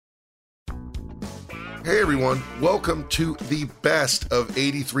Hey everyone, welcome to the best of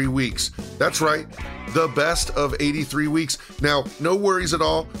 83 weeks. That's right, the best of 83 weeks. Now, no worries at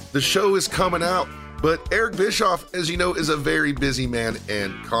all, the show is coming out, but Eric Bischoff, as you know, is a very busy man,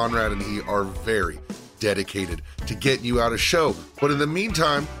 and Conrad and he are very dedicated to getting you out a show. But in the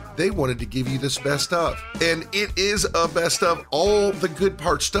meantime, they wanted to give you this best of. And it is a best of all the good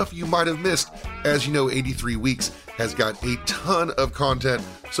part, stuff you might have missed. As you know, 83 weeks has got a ton of content,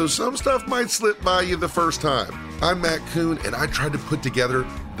 so some stuff might slip by you the first time. I'm Matt Kuhn, and I tried to put together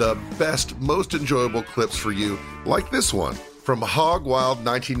the best, most enjoyable clips for you, like this one. From Hog Wild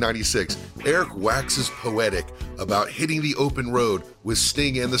 1996, Eric waxes poetic about hitting the open road with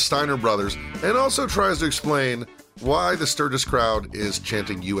Sting and the Steiner brothers, and also tries to explain why the Sturgis crowd is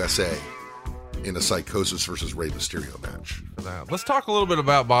chanting USA in a Psychosis versus Rey Mysterio match. Let's talk a little bit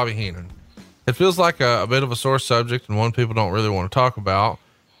about Bobby Heenan. It feels like a bit of a sore subject and one people don't really want to talk about,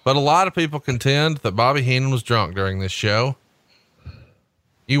 but a lot of people contend that Bobby Heenan was drunk during this show.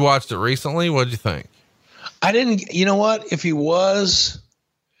 You watched it recently. What'd you think? I didn't, you know what? If he was,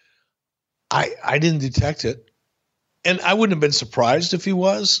 I didn't detect it, and I wouldn't have been surprised if he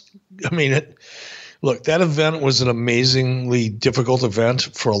was. I mean, look, that event was an amazingly difficult event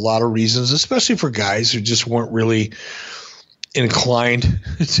for a lot of reasons, especially for guys who just weren't really inclined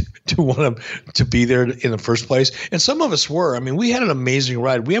to want to be there in the first place. And some of us were. I mean, we had an amazing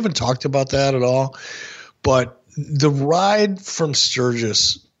ride. We haven't talked about that at all, but the ride from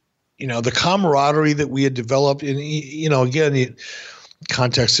Sturgis, you know, the camaraderie that we had developed, and, you know, again,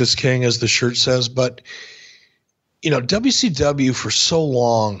 context is king, as the shirt says, but, you know, WCW for so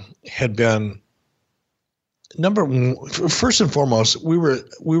long had been first and foremost, we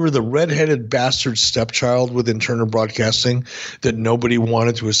were the redheaded bastard stepchild within Turner Broadcasting that nobody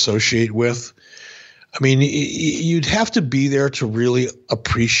wanted to associate with. I mean, you'd have to be there to really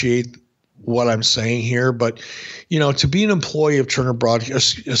appreciate what I'm saying here, but, you know, to be an employee of to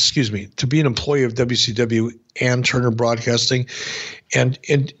be an employee of WCW and Turner Broadcasting, and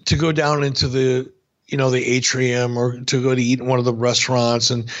to go down into the, you know, the atrium, or to go to eat in one of the restaurants,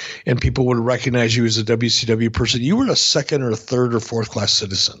 and people would recognize you as a WCW person. You were a second or third or fourth class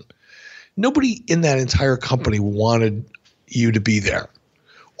citizen. Nobody in that entire company wanted you to be there,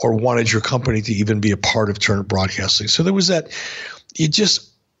 or wanted your company to even be a part of Turner Broadcasting. So there was that, you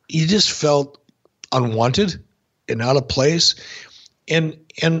just felt unwanted and out of place. And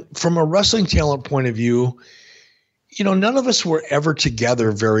from a wrestling talent point of view, you know, none of us were ever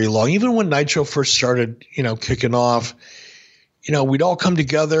together very long. Even when Nitro first started, you know, kicking off, you know, we'd all come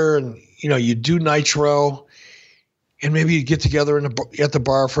together, and, you know, you'd do Nitro, and maybe you'd get together at the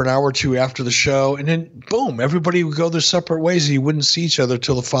bar for an hour or two after the show, and then boom, everybody would go their separate ways, and you wouldn't see each other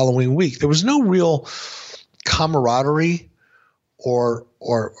till the following week. There was no real camaraderie or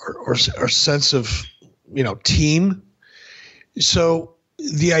sense of, you know, team. So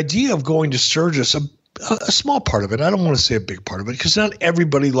the idea of going to Sturgis, a small part of it, I don't want to say a big part of it, because not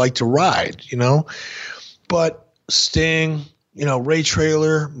everybody liked to ride, you know, but Sting, you know, Ray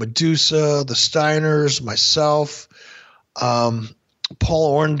Traylor, Medusa, the Steiners, myself, Paul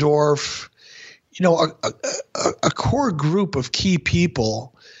Orndorff, you know, a core group of key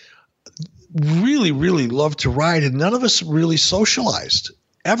people really, really loved to ride, and none of us really socialized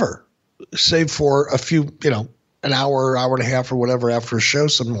ever, save for a few, you know, an hour and a half or whatever after a show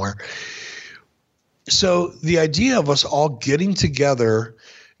somewhere. So the idea of us all getting together,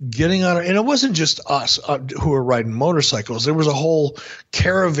 getting on, and it wasn't just us who were riding motorcycles. There was a whole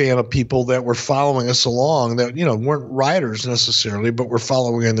caravan of people that were following us along that, you know, weren't riders necessarily, but were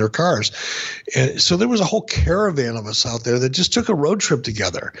following in their cars. And so there was a whole caravan of us out there that just took a road trip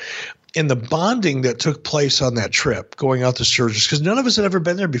together. And the bonding that took place on that trip, going out to Sturgis, because none of us had ever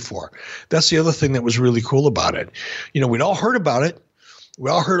been there before. That's the other thing that was really cool about it. You know, we'd all heard about it. We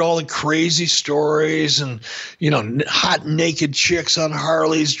all heard all the crazy stories, and, you know, hot naked chicks on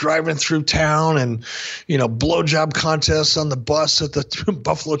Harleys driving through town, and, you know, blowjob contests on the bus at the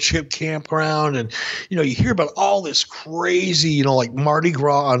Buffalo Chip campground. And, you know, you hear about all this crazy, you know, like Mardi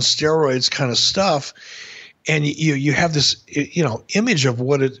Gras on steroids kind of stuff. And you have this, you know, image of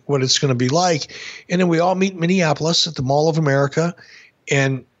what it's going to be like. And then we all meet in Minneapolis at the Mall of America,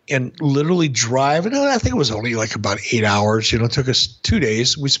 and literally drive. And I think it was only like about 8 hours, you know, it took us 2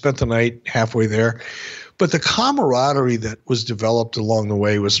 days. We spent the night halfway there. But the camaraderie that was developed along the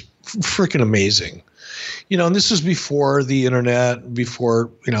way was freaking amazing. You know, and this was before the internet, before,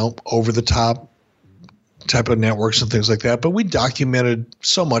 you know, over the top type of networks and things like that. But we documented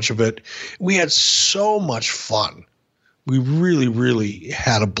so much of it. We had so much fun We really, really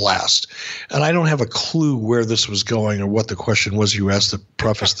had a blast. And I don't have a clue where this was going or what the question was you asked to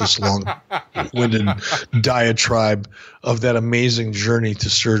preface this long-winded diatribe of that amazing journey to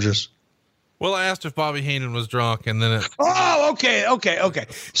Sturgis. Well, I asked if Bobby Heenan was drunk, and then okay.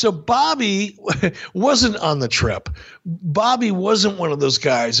 So Bobby wasn't on the trip. Bobby wasn't one of those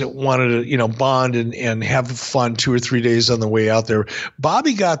guys that wanted to, bond and have fun 2 or 3 days on the way out there.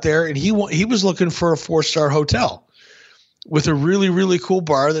 Bobby got there, and he was looking for a 4-star hotel with a really, really cool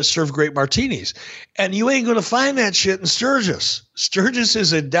bar that served great martinis. And you ain't going to find that shit in Sturgis. Sturgis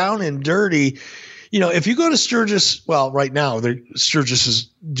is a down and dirty. If you go to Sturgis, well, right now, Sturgis is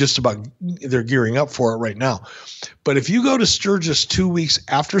just about, they're gearing up for it right now. But if you go to Sturgis 2 weeks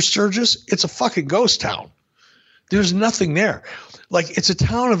after Sturgis, it's a fucking ghost town. There's nothing there. Like, it's a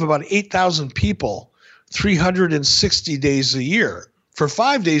town of about 8,000 people, 360 days a year. For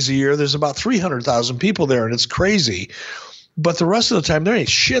 5 days a year, there's about 300,000 people there, and it's crazy. But the rest of the time, there ain't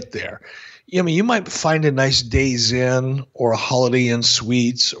shit there. I mean, you might find a nice Days Inn or a Holiday Inn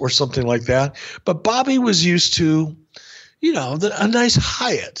Suites or something like that. But Bobby was used to, a nice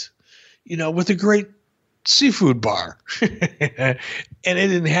Hyatt, with a great seafood bar. And it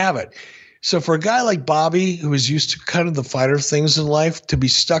didn't have it. So for a guy like Bobby, who was used to kind of the finer things in life, to be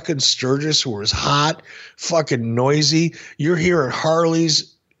stuck in Sturgis where it's hot, fucking noisy, you're hearing Harleys,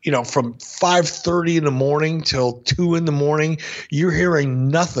 from 5:30 in the morning till 2 in the morning, you're hearing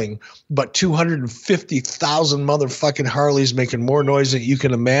nothing but 250,000 motherfucking Harleys making more noise than you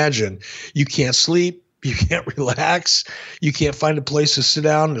can imagine. You can't sleep. You can't relax. You can't find a place to sit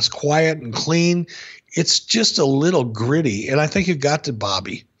down that's quiet and clean. It's just a little gritty. And I think it got to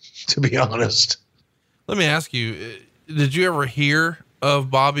Bobby, to be honest. Let me ask you, did you ever hear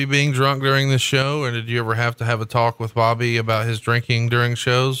of Bobby being drunk during this show, or did you ever have to have a talk with Bobby about his drinking during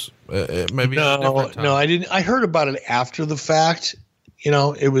shows? Maybe no, I didn't. I heard about it after the fact.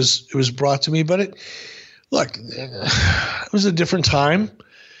 It was brought to me, but it was a different time,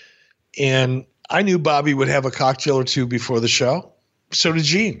 and I knew Bobby would have a cocktail or two before the show. So did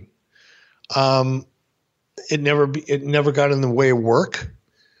Gene. It never got in the way of work.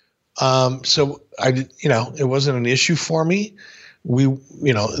 So it wasn't an issue for me.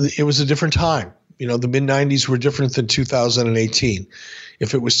 It was a different time. The mid 90s were different than 2018.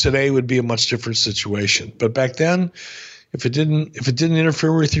 If it was today, it would be a much different situation. But back then, if it didn't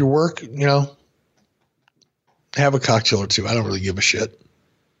interfere with your work, have a cocktail or two. I don't really give a shit.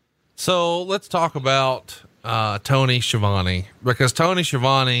 So let's talk about Tony Schiavone, because Tony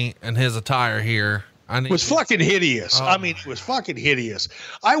Schiavone and his attire here was fucking hideous. It was fucking hideous.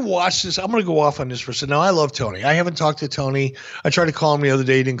 I watched this. I'm going to go off on this for a second. Now, I love Tony. I haven't talked to Tony. I tried to call him the other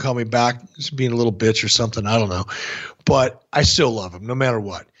day. He didn't call me back. He's being a little bitch or something. I don't know. But I still love him no matter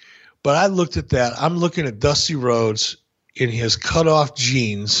what. But I looked at that. I'm looking at Dusty Rhodes in his cutoff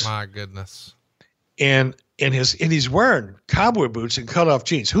jeans. My goodness. And he's wearing cowboy boots and cutoff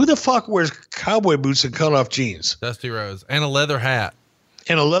jeans. Who the fuck wears cowboy boots and cutoff jeans? Dusty Rhodes. And a leather hat.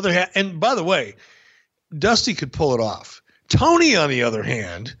 And by the way, Dusty could pull it off. Tony, on the other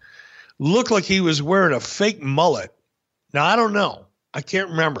hand, looked like he was wearing a fake mullet. Now, I don't know. I can't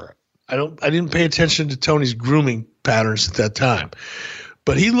remember. I didn't pay attention to Tony's grooming patterns at that time.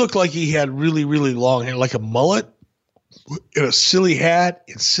 But he looked like he had really, really long hair, like a mullet, in a silly hat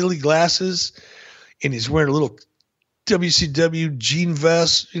and silly glasses. And he's wearing a little WCW jean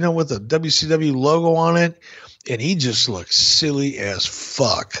vest, with a WCW logo on it. And he just looks silly as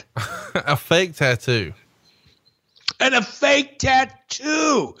fuck. A fake tattoo. And a fake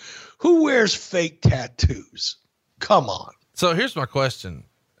tattoo. Who wears fake tattoos? Come on. So here's my question.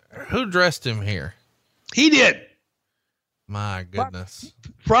 Who dressed him here? He did. My goodness.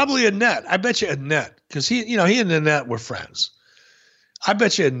 Probably Annette. I bet you Annette. Because he and Annette were friends. I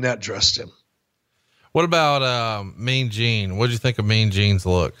bet you Annette dressed him. What about Mean Gene? What'd you think of Mean Gene's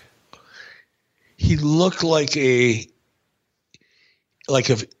look? He looked like if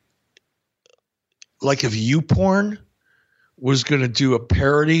YouPorn was going to do a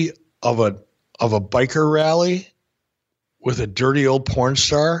parody of a biker rally with a dirty old porn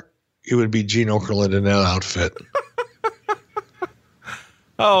star, it would be Gene Okerlund in that outfit.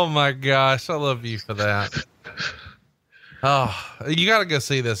 Oh my gosh. I love you for that. Oh, you got to go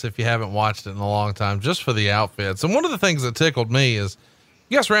see this if you haven't watched it in a long time, just for the outfits. And one of the things that tickled me is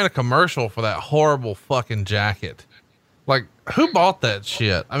you guys ran a commercial for that horrible fucking jacket. Like, who bought that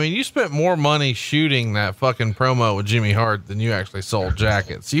shit? I mean, you spent more money shooting that fucking promo with Jimmy Hart than you actually sold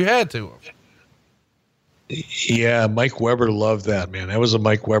jackets. You had to. Yeah, Mike Weber loved that, man. That was a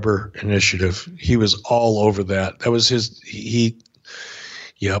Mike Weber initiative. He was all over that. That was his,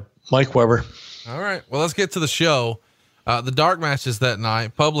 yep, Mike Weber. All right. Well, let's get to the show. The dark matches that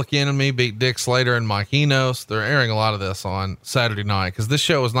night, Public Enemy beat Dick Slater and Mike Enos. They're airing a lot of this on Saturday night because this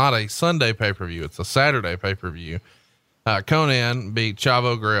show is not a Sunday pay-per-view. It's a Saturday pay-per-view. Conan beat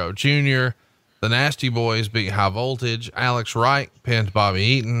Chavo Guerrero Jr. The Nasty Boys beat High Voltage. Alex Wright pinned Bobby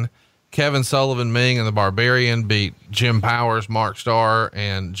Eaton. Kevin Sullivan, Ming, and the Barbarian beat Jim Powers, Mark Starr,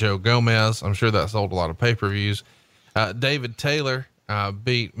 and Joe Gomez. I'm sure that sold a lot of pay-per-views. David Taylor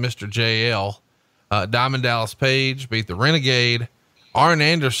beat Mr. JL. Diamond Dallas Page beat the Renegade. Arn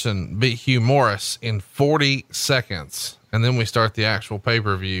Anderson beat Hugh Morris in 40 seconds. And then we start the actual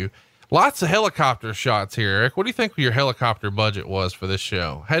pay-per-view. Lots of helicopter shots here, Eric. What do you think your helicopter budget was for this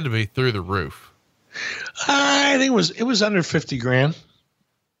show? Had to be through the roof. I think it was under 50 grand.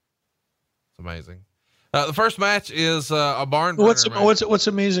 It's amazing. The first match is a barn burner. What's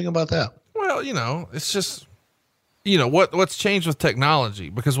amazing about that? Well, it's just, what's changed with technology,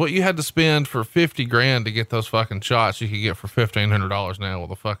 because what you had to spend for 50 grand to get those fucking shots, you could get for $1,500 now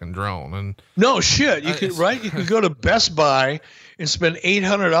with a fucking drone. And no shit. You could, right. You could go to Best Buy and spend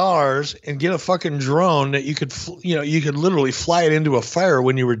 $800 and get a fucking drone that you could, you could literally fly it into a fire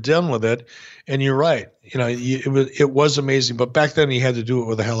when you were done with it. And you're right. It was amazing, but back then you had to do it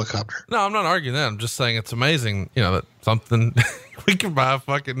with a helicopter. No, I'm not arguing that. I'm just saying it's amazing, that something we could buy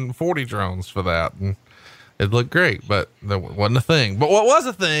fucking 40 drones for that. And it looked great, but there wasn't a thing. But what was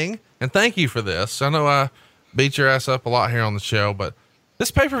a thing, and thank you for this. I know I beat your ass up a lot here on the show, but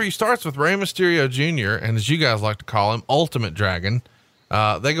this pay-per-view starts with Rey Mysterio Jr., and as you guys like to call him, Ultimate Dragon.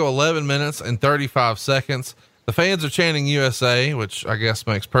 They go 11 minutes and 35 seconds. The fans are chanting USA, which I guess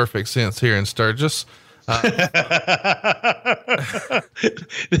makes perfect sense here in Sturgis. But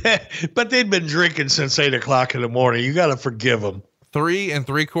they'd been drinking since 8:00 in the morning. You got to forgive them. 3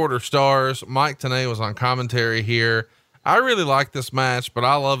 3/4 stars. Mike Tenay was on commentary here. I really like this match, but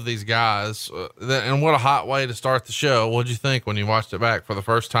I love these guys. And what a hot way to start the show. What'd you think when you watched it back for the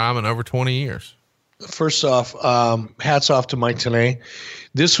first time in over 20 years? First off, hats off to Mike Tenay.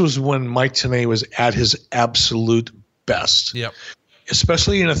 This was when Mike Tenay was at his absolute best. Yep.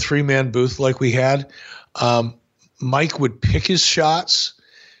 Especially in a 3-man booth like we had. Mike would pick his shots.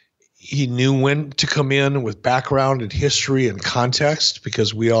 He knew when to come in with background and history and context,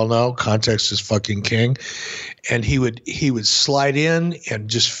 because we all know context is fucking king. And he would slide in and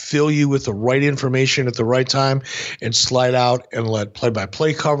just fill you with the right information at the right time, and slide out and let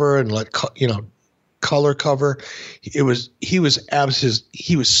play-by-play cover and let color cover. He was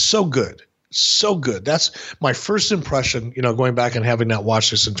so good. So good. That's my first impression, going back and having not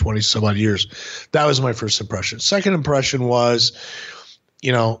watched this in 20 some odd years. That was my first impression. Second impression was,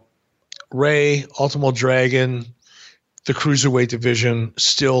 Ray, Ultimo Dragon, the Cruiserweight division.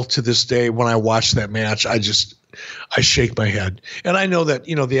 Still to this day, when I watch that match, I shake my head. And I know that,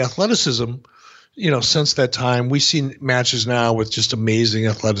 the athleticism, since that time, we've seen matches now with just amazing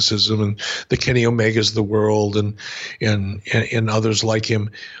athleticism, and the Kenny Omegas of the world and others like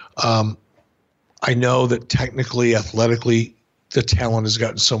him. I know that technically, athletically, the talent has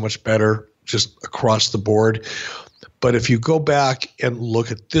gotten so much better just across the board. But if you go back and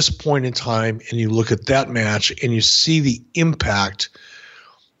look at this point in time, and you look at that match, and you see the impact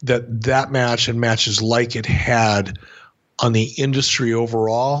that match and matches like it had on the industry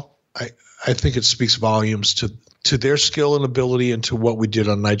overall, I think it speaks volumes to their skill and ability, and to what we did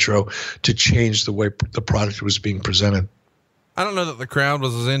on Nitro to change the way the product was being presented. I don't know that the crowd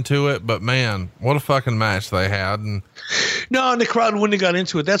was as into it, but man, what a fucking match they had. And the crowd wouldn't have got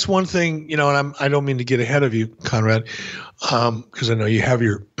into it. That's one thing, and I don't mean to get ahead of you, Conrad, because I know you have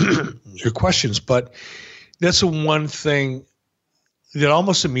your your questions, but that's the one thing that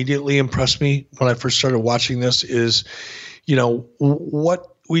almost immediately impressed me when I first started watching this is, what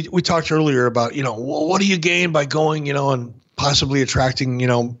we talked earlier about, what do you gain by going, and possibly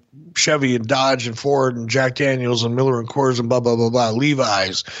attracting, Chevy and Dodge and Ford and Jack Daniels and Miller and Coors and blah, blah, blah, blah,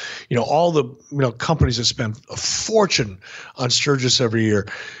 Levi's, all the, companies that spend a fortune on Sturgis every year.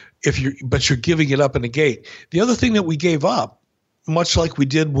 But you're giving it up in the gate. The other thing that we gave up, much like we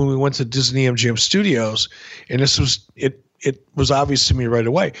did when we went to Disney MGM Studios, and it was obvious to me right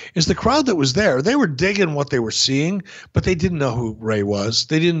away, is the crowd that was there. They were digging what they were seeing, but they didn't know who Ray was.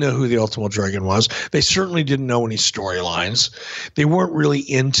 They didn't know who the Ultimo Dragon was. They certainly didn't know any storylines. They weren't really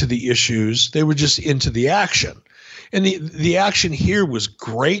into the issues. They were just into the action. And the action here was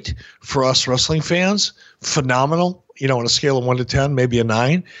great for us wrestling fans. Phenomenal, on a scale of 1 to 10, maybe a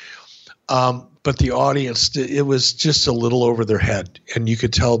 9. But the audience, it was just a little over their head. And you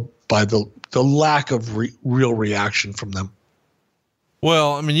could tell by the lack of real reaction from them.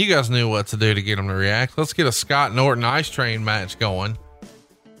 Well, I mean, you guys knew what to do to get them to react. Let's get a Scott Norton Ice Train match going.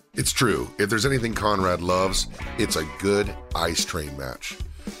 It's true. If there's anything Conrad loves, it's a good ice train match.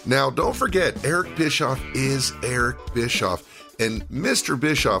 Now, don't forget, Eric Bischoff is Eric Bischoff, and Mr.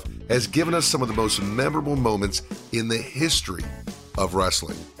 Bischoff has given us some of the most memorable moments in the history of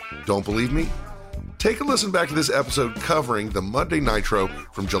wrestling. Don't believe me? Take a listen back to this episode covering the Monday Nitro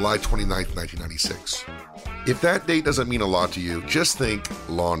from July 29th, 1996. If that date doesn't mean a lot to you, just think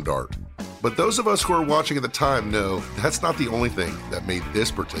lawn dart. But those of us who are watching at the time know that's not the only thing that made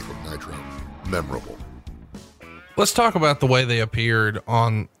this particular Nitro memorable. Let's talk about the way they appeared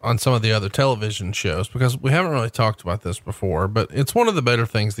on some of the other television shows, because we haven't really talked about this before, but it's one of the better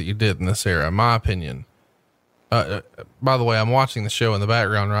things that you did in this era, in my opinion. By the way, I'm watching the show in the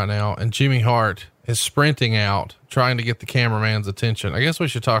background right now, and Jimmy Hart is sprinting out, trying to get the cameraman's attention. I guess we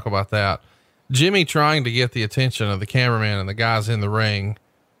should talk about that. Jimmy trying to get the attention of the cameraman and the guys in the ring.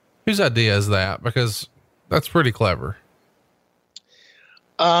 Whose idea is that? Because that's pretty clever.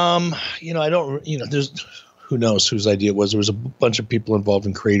 There's, who knows whose idea it was. There was a bunch of people involved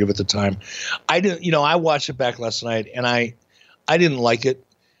in creative at the time. I watched it back last night, and I didn't like it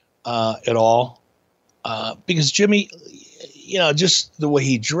at all. Because Jimmy, just the way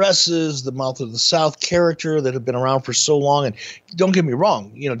he dresses, the Mouth of the South character that had been around for so long. And don't get me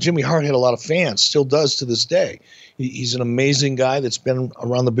wrong, Jimmy Hart had a lot of fans, still does to this day. He's an amazing guy that's been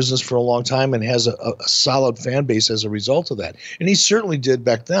around the business for a long time and has a solid fan base as a result of that. And he certainly did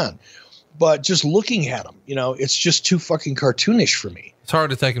back then. But just looking at him, it's just too fucking cartoonish for me. It's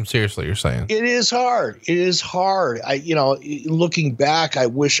hard to take him seriously, you're saying. It is hard. Looking back, I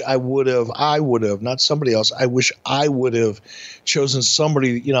wish I would have, not somebody else. I wish I would have chosen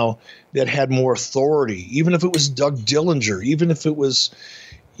somebody, that had more authority, even if it was Doug Dillinger, even if it was,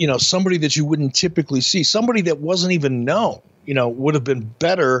 somebody that you wouldn't typically see, somebody that wasn't even known, would have been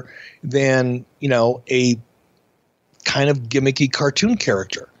better than, a kind of gimmicky cartoon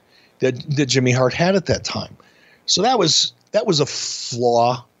character that Jimmy Hart had at that time. So that was a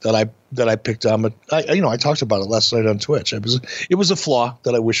flaw that I picked on. But I talked about it last night on Twitch. It was a flaw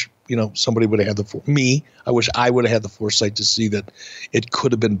that I wish, somebody would have had I wish I would have had the foresight to see that it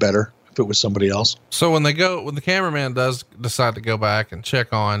could have been better if it was somebody else. So when the cameraman does decide to go back and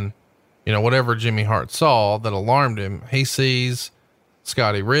check on, whatever Jimmy Hart saw that alarmed him, he sees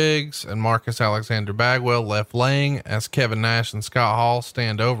Scotty Riggs and Marcus Alexander Bagwell left laying as Kevin Nash and Scott Hall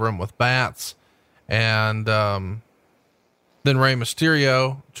stand over him with bats. And, then Rey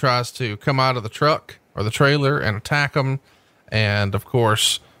Mysterio tries to come out of the truck or the trailer and attack him. And of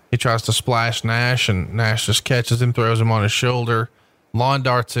course he tries to splash Nash, and Nash just catches him, throws him on his shoulder, lawn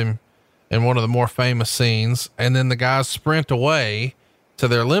darts him in one of the more famous scenes. And then the guys sprint away to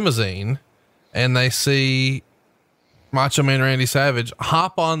their limousine, and they see Macho Man Randy Savage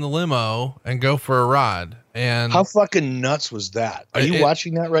hop on the limo and go for a ride. And how fucking nuts was that? Are you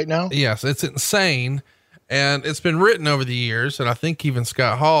watching that right now? Yes, it's insane. And it's been written over the years. And I think even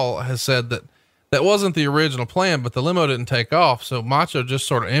Scott Hall has said that wasn't the original plan, but the limo didn't take off. So Macho just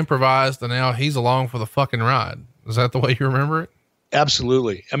sort of improvised, and now he's along for the fucking ride. Is that the way you remember it?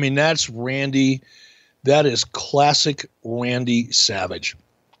 Absolutely. I mean, that's Randy. That is classic Randy Savage.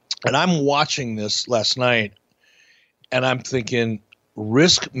 And I'm watching this last night, and I'm thinking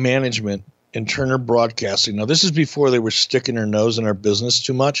risk management in Turner Broadcasting. Now, this is before they were sticking their nose in our business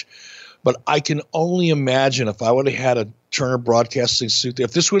too much. But I can only imagine if I would have had a Turner Broadcasting suit,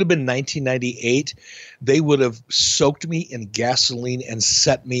 if this would have been 1998, they would have soaked me in gasoline and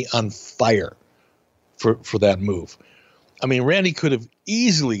set me on fire for that move. I mean, Randy could have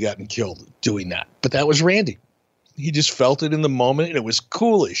easily gotten killed doing that, but that was Randy. He just felt it in the moment, and it was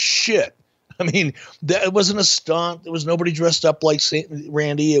cool as shit. I mean, it wasn't a stunt. There was nobody dressed up like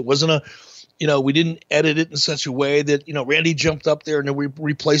Randy. It wasn't we didn't edit it in such a way that, Randy jumped up there and then we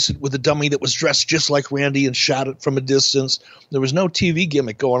replaced it with a dummy that was dressed just like Randy and shot it from a distance. There was no TV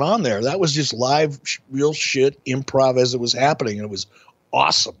gimmick going on there. That was just live, real shit, improv as it was happening. And it was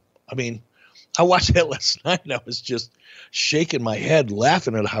awesome. I mean, I watched that last night and I was just shaking my head,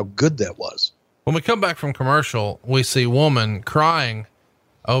 laughing at how good that was. When we come back from commercial, we see Woman crying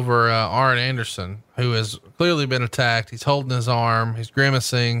over Arn Anderson, who has clearly been attacked. He's holding his arm. He's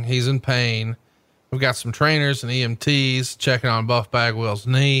grimacing. He's in pain. We've got some trainers and EMTs checking on Buff Bagwell's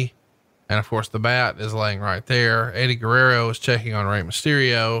knee. And of course the bat is laying right there. Eddie Guerrero is checking on Rey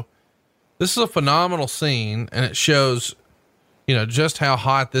Mysterio. This is a phenomenal scene, and it shows, just how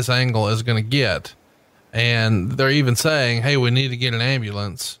hot this angle is going to get. And they're even saying, hey, we need to get an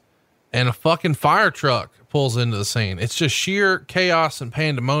ambulance, and a fucking fire truck pulls into the scene. It's just sheer chaos and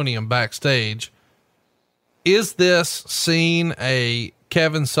pandemonium backstage. Is this scene a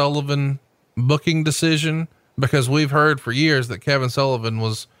Kevin Sullivan booking decision? Because we've heard for years that Kevin Sullivan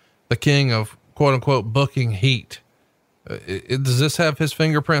was the king of quote unquote booking heat. Does this have his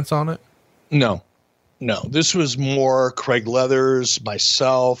fingerprints on it? No. This was more Craig Leathers,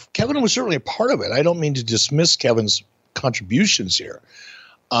 myself. Kevin was certainly a part of it. I don't mean to dismiss Kevin's contributions here.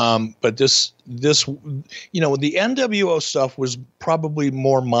 But this, the NWO stuff was probably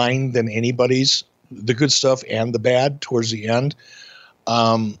more mine than anybody's, the good stuff and the bad towards the end.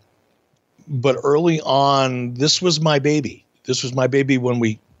 But early on, this was my baby. This was my baby when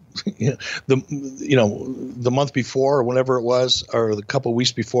we, the month before or whenever it was, or the couple of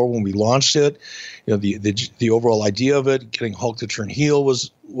weeks before when we launched it, the overall idea of it, getting Hulk to turn heel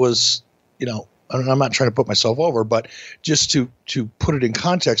was, I'm not trying to put myself over, but just to put it in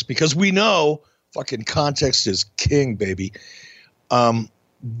context, because we know fucking context is king, baby.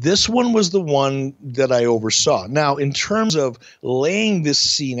 This one was the one that I oversaw. Now, in terms of laying this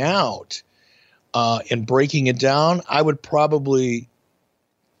scene out and breaking it down, I would probably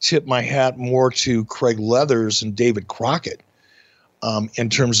tip my hat more to Craig Leathers and David Crockett in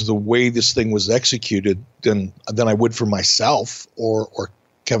terms of the way this thing was executed than I would for myself or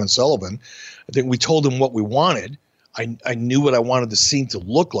Kevin Sullivan. I think we told him what we wanted. I knew what I wanted the scene to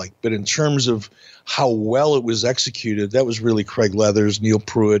look like, but in terms of how well it was executed, that was really Craig Leathers, Neil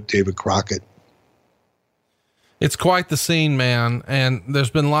Pruitt, David Crockett. It's quite the scene, man. And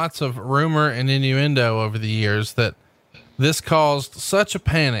there's been lots of rumor and innuendo over the years that this caused such a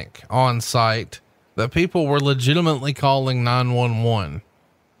panic on site that people were legitimately calling 911.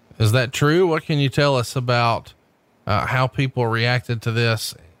 Is that true? What can you tell us about how people reacted to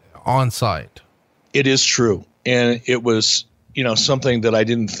this on site? It is true. And it was, something that I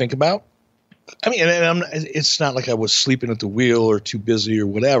didn't think about. I mean, it's not like I was sleeping at the wheel or too busy or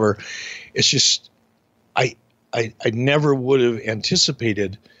whatever. It's just, I never would have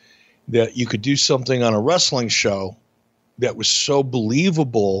anticipated that you could do something on a wrestling show that was so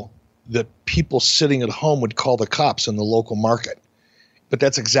believable that people sitting at home would call the cops in the local market. But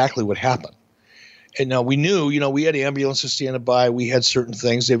that's exactly what happened. And now we knew, we had ambulances standing by. We had certain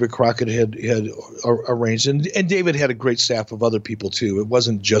things David Crockett had arranged. And David had a great staff of other people too. It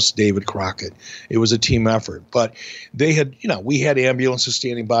wasn't just David Crockett. It was a team effort. But they had, we had ambulances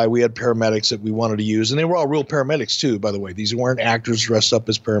standing by. We had paramedics that we wanted to use. And they were all real paramedics too, by the way. These weren't actors dressed up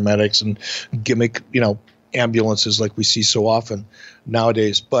as paramedics and gimmick, ambulances like we see so often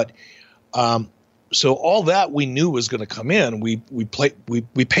nowadays. But so all that we knew was going to come in. We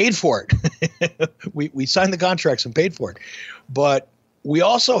paid for it. we signed the contracts and paid for it. But we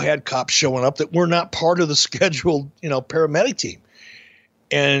also had cops showing up that were not part of the scheduled, paramedic team.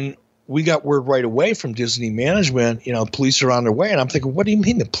 And we got word right away from Disney management, police are on their way. And I'm thinking, what do you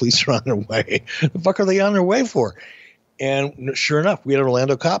mean the police are on their way? The fuck are they on their way for? And sure enough, we had an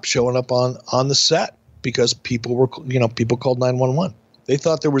Orlando cop showing up on the set because people called 911. They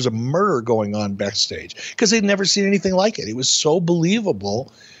thought there was a murder going on backstage because they'd never seen anything like it. It was so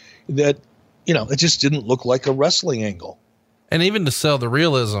believable that, it just didn't look like a wrestling angle. And even to sell the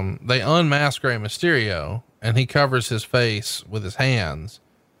realism, they unmask Rey Mysterio and he covers his face with his hands,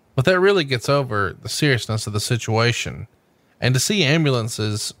 but that really gets over the seriousness of the situation. And to see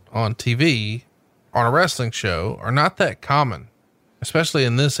ambulances on TV on a wrestling show are not that common, especially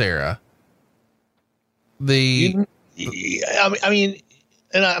in this era. I mean,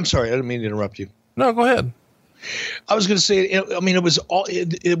 and I'm sorry, I didn't mean to interrupt you. No, go ahead. I was going to say,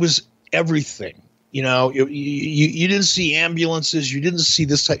 it was everything. You didn't see ambulances. You didn't see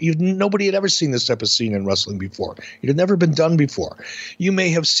this type. Nobody had ever seen this type of scene in wrestling before. It had never been done before. You may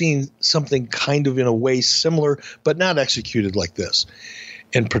have seen something kind of in a way similar, but not executed like this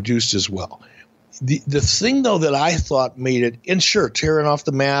and produced as well. The thing though that I thought made it, and sure, tearing off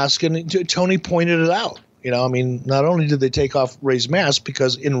the mask, and Tony pointed it out. Not only did they take off Rey's mask,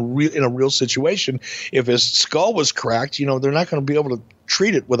 because in a real situation, if his skull was cracked, they're not going to be able to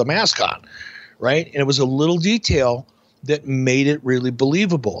treat it with a mask on, right? And it was a little detail that made it really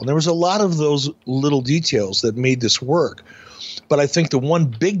believable. And there was a lot of those little details that made this work. But I think the one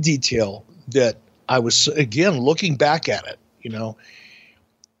big detail that I was, again, looking back at it,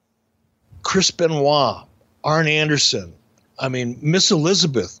 Chris Benoit, Arn Anderson, Miss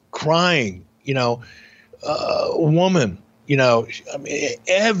Elizabeth crying, woman,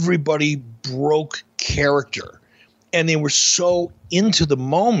 everybody broke character and they were so into the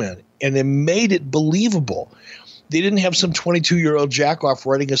moment and they made it believable. They didn't have some 22-year-old jackoff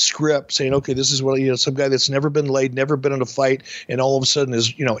writing a script saying, okay, this is what, some guy that's never been laid, never been in a fight, and all of a sudden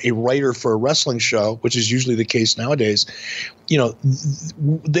is, a writer for a wrestling show, which is usually the case nowadays.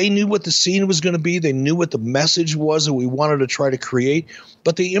 They knew what the scene was going to be. They knew what the message was that we wanted to try to create,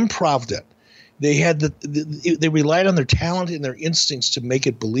 but they improv'd it. They had they relied on their talent and their instincts to make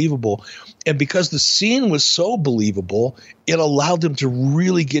it believable. And because the scene was so believable, it allowed them to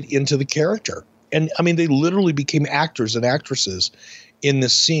really get into the character. And I mean, they literally became actors and actresses in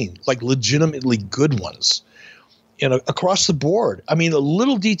this scene, like legitimately good ones. And across the board. I mean, a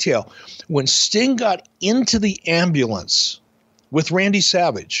little detail. When Sting got into the ambulance with Randy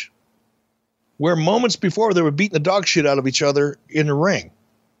Savage, where moments before they were beating the dog shit out of each other in the ring.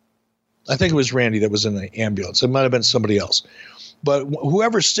 I think it was Randy that was in the ambulance. It might have been somebody else. But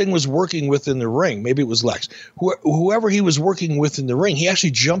whoever Sting was working with in the ring, maybe it was Lex, whoever he was working with in the ring, he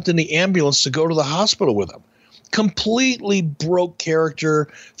actually jumped in the ambulance to go to the hospital with him. Completely broke character,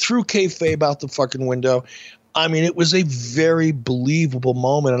 threw kayfabe out the fucking window. I mean, it was a very believable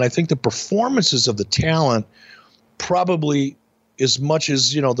moment. And I think the performances of the talent probably, as much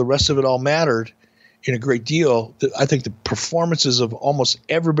as, you know, the rest of it all mattered in a great deal, I think the performances of almost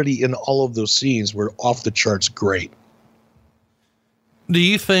everybody in all of those scenes were off the charts great. Do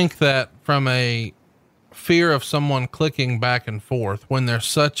you think that from a fear of someone clicking back and forth when there's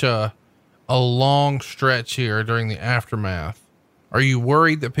such a long stretch here during the aftermath, are you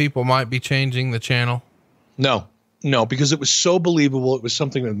worried that people might be changing the channel? No, because it was so believable. It was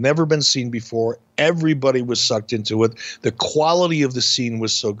something that had never been seen before. Everybody was sucked into it. The quality of the scene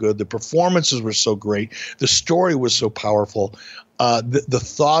was so good. The performances were so great. The story was so powerful. The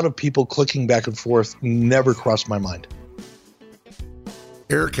thought of people clicking back and forth never crossed my mind.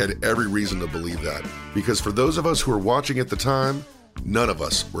 Eric had every reason to believe that, because for those of us who were watching at the time, none of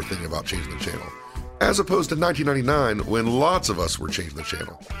us were thinking about changing the channel. As opposed to 1999, when lots of us were changing the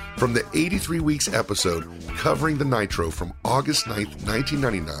channel. From the 83 Weeks episode covering the Nitro from August 9th,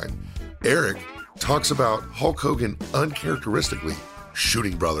 1999, Eric talks about Hulk Hogan uncharacteristically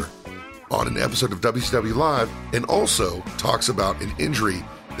shooting brother on an episode of WCW Live, and also talks about an injury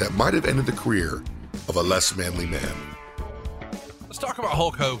that might have ended the career of a less manly man. Let's talk about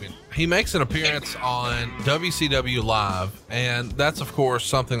Hulk Hogan. He makes an appearance on WCW Live, and that's, of course,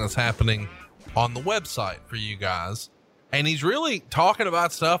 something that's happening on the website for you guys. And he's really talking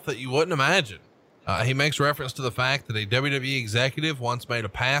about stuff that you wouldn't imagine. He makes reference to the fact that a WWE executive once made a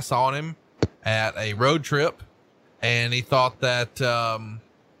pass on him at a road trip. And he thought that,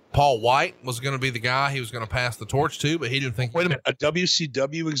 Paul White was going to be the guy he was going to pass the torch to, but he didn't think. Wait a minute. A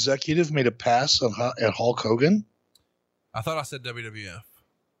WCW executive made a pass at Hulk Hogan? I thought I said WWF.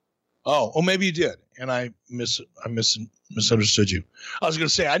 Oh, maybe you did. And I misunderstood you. I was going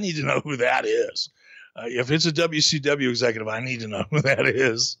to say, I need to know who that is. If it's a WCW executive, I need to know who that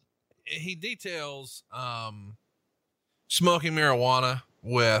is. He details smoking marijuana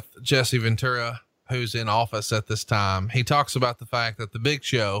with Jesse Ventura, who's in office at this time. He talks about the fact that the Big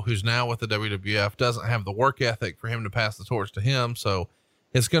Show, who's now with the WWF, doesn't have the work ethic for him to pass the torch to him. So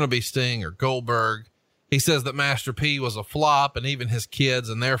it's going to be Sting or Goldberg. He says that Master P was a flop, and even his kids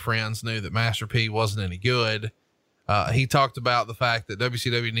and their friends knew that Master P wasn't any good. He talked about the fact that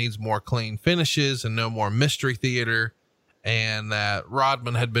WCW needs more clean finishes and no more mystery theater, and that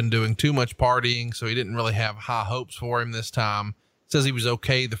Rodman had been doing too much partying, so he didn't really have high hopes for him this time. Says he was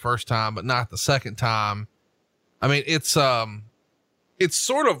okay the first time, but not the second time. I mean, it's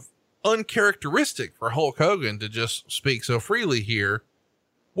sort of uncharacteristic for Hulk Hogan to just speak so freely here.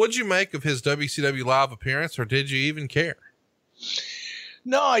 What'd you make of his WCW Live appearance, or did you even care?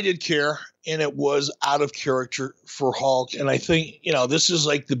 No, I did care, and it was out of character for Hulk. And I think, you know, this is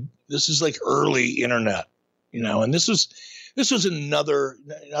like early internet, you know, and this was another,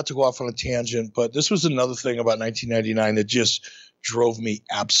 not to go off on a tangent, but this was another thing about 1999 that just drove me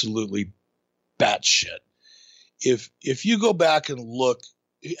absolutely batshit. If you go back and look,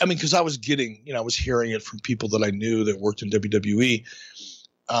 I mean, cause I was hearing it from people that I knew that worked in WWE.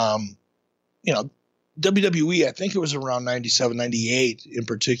 You know, WWE, I think it was around 97, 98 in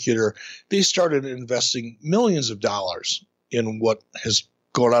particular, they started investing millions of dollars in what has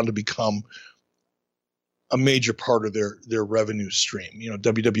gone on to become a major part of their revenue stream, you know,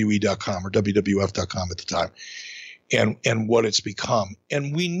 WWE.com or WWF.com at the time, and what it's become.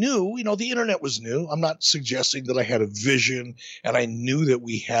 And we knew, you know, the internet was new. I'm not suggesting that I had a vision and I knew that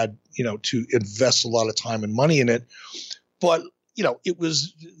we had, you know, to invest a lot of time and money in it, but you know, it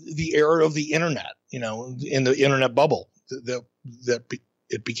was the era of the internet, you know, in the internet bubble that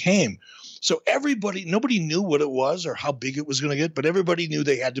it became. So nobody knew what it was or how big it was going to get, but everybody knew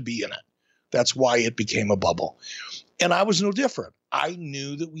they had to be in it. That's why it became a bubble. And I was no different. I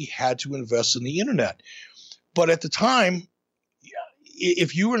knew that we had to invest in the internet. But at the time,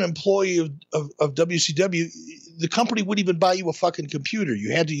 if you were an employee of WCW, the company wouldn't even buy you a fucking computer.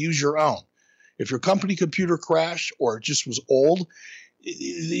 You had to use your own. If your company computer crashed or it just was old,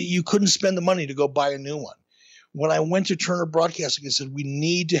 You couldn't spend the money to go buy a new one. When I went to Turner Broadcasting and said, we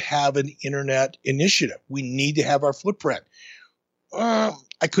need to have an internet initiative. We need to have our footprint. I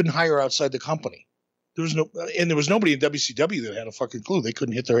couldn't hire outside the company. There was nobody in WCW that had a fucking clue. They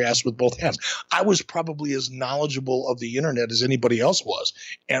couldn't hit their ass with both hands. I was probably as knowledgeable of the internet as anybody else was.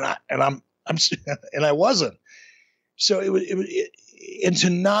 And I wasn't. So and to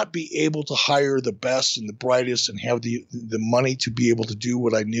not be able to hire the best and the brightest and have the money to be able to do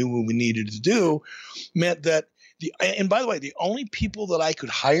what I knew we needed to do meant that and by the way, the only people that I could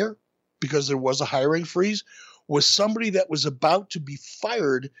hire, because there was a hiring freeze, was somebody that was about to be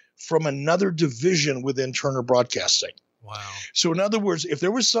fired from another division within Turner Broadcasting. Wow. So in other words, if there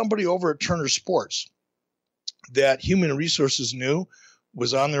was somebody over at Turner Sports that Human Resources knew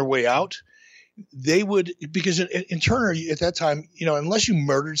was on their way out, they would, because in Turner at that time, unless you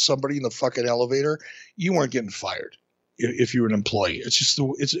murdered somebody in the fucking elevator, you weren't getting fired if you were an employee. It's just,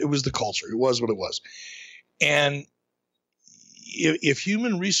 it was the culture. It was what it was. And if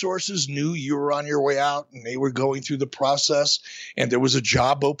Human Resources knew you were on your way out and they were going through the process and there was a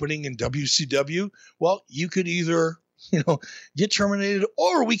job opening in WCW, well, you could either, get terminated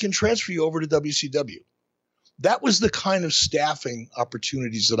or we can transfer you over to WCW. That was the kind of staffing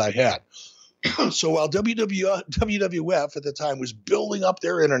opportunities that I had. So while WWF at the time was building up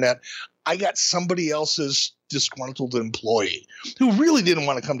their internet, I got somebody else's disgruntled employee who really didn't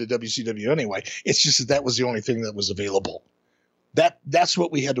want to come to WCW anyway. It's just that was the only thing that was available. That's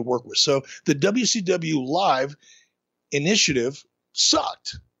what we had to work with. So the WCW Live initiative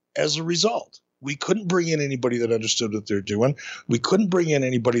sucked as a result. We couldn't bring in anybody that understood what they're doing. We couldn't bring in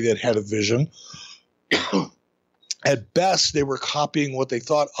anybody that had a vision. At best, they were copying what they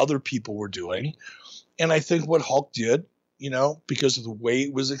thought other people were doing. And I think what Hulk did, because of the way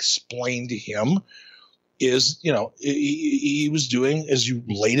it was explained to him, is, he was doing, as you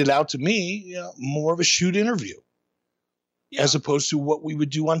laid it out to me, more of a shoot interview. Yeah. As opposed to what we would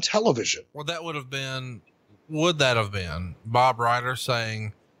do on television. Well, would that have been Bob Ryder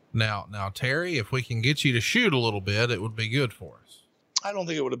saying, now, Terry, if we can get you to shoot a little bit, it would be good for us? I don't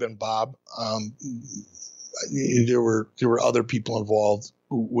think it would have been Bob. There were other people involved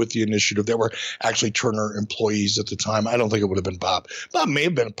with the initiative that were actually Turner employees at the time. I don't think it would have been Bob. Bob may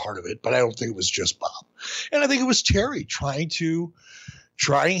have been a part of it, but I don't think it was just Bob. And I think it was Terry trying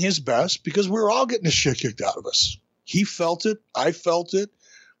his best, because we were all getting the shit kicked out of us. He felt it. I felt it.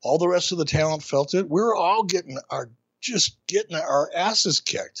 All the rest of the talent felt it. We were all getting our asses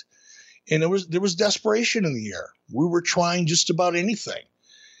kicked. And there was desperation in the air. We were trying just about anything.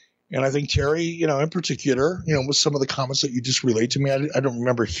 And I think Terry, in particular, with some of the comments that you just relayed to me, I don't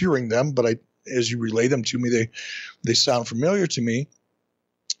remember hearing them, but as you relay them to me, they sound familiar to me.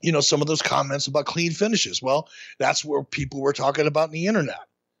 Some of those comments about clean finishes. Well, that's where people were talking about in the internet.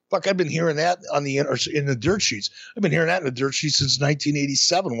 Fuck, I've been hearing that in the dirt sheets. I've been hearing that in the dirt sheets since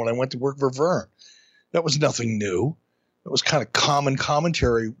 1987 when I went to work for Vern. That was nothing new. It was kind of common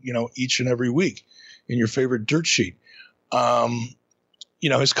commentary, each and every week in your favorite dirt sheet.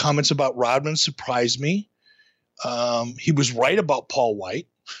 His comments about Rodman surprised me. He was right about Paul White,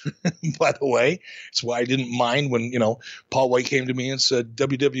 by the way. That's why I didn't mind when, Paul White came to me and said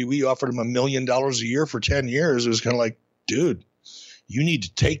WWE offered him $1 million a year for 10 years. It was kind of like, dude, you need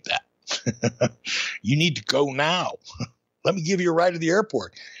to take that. You need to go now. Let me give you a ride to the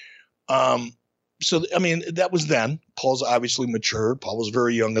airport. That was then. Paul's obviously matured. Paul was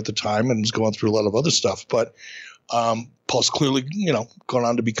very young at the time and was going through a lot of other stuff. But Paul's clearly, gone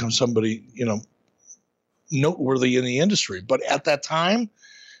on to become somebody, noteworthy in the industry. But at that time,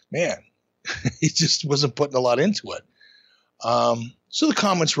 man, he just wasn't putting a lot into it. So the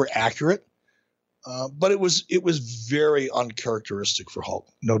comments were accurate, but it was very uncharacteristic for Hulk,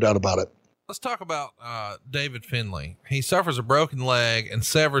 no doubt about it. Let's talk about David Finlay. He suffers a broken leg and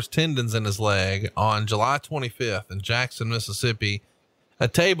severs tendons in his leg on July 25th in Jackson, Mississippi. A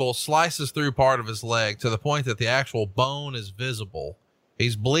table slices through part of his leg to the point that the actual bone is visible.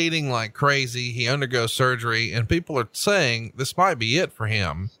 He's bleeding like crazy. He undergoes surgery, and people are saying this might be it for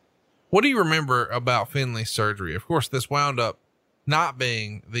him. What do you remember about Finlay's surgery? Of course, this wound up not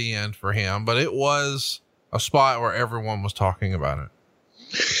being the end for him, but it was a spot where everyone was talking about it.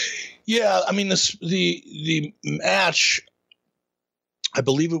 Yeah. I mean, the match, I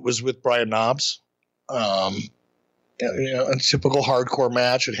believe it was with Brian Knobbs. A typical hardcore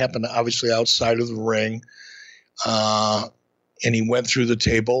match. It happened obviously outside of the ring. And he went through the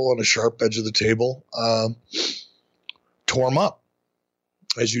table on the sharp edge of the table, tore him up,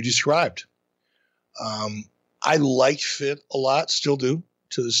 as you described. I liked Fit a lot, still do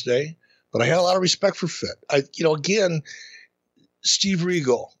to this day, but I had a lot of respect for Fit. Again, Steve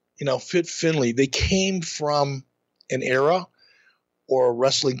Regal, Fit Finlay, they came from an era or a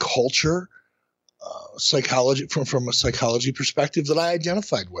wrestling culture, psychology from a psychology perspective that I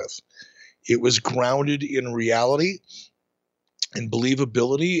identified with. It was grounded in reality and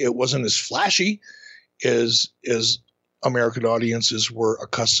believability. It wasn't as flashy as American audiences were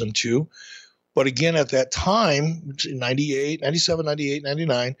accustomed to. But again, at that time, 97, 98,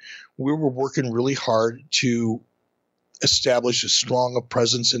 99, we were working really hard to establish as strong a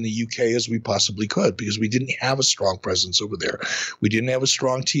presence in the UK as we possibly could, because we didn't have a strong presence over there. We didn't have a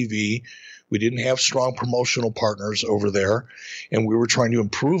strong TV. We didn't have strong promotional partners over there, and we were trying to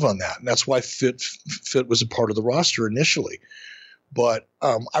improve on that. And that's why Fit was a part of the roster initially. But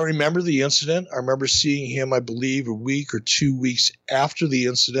I remember the incident. I remember seeing him, I believe, a week or 2 weeks after the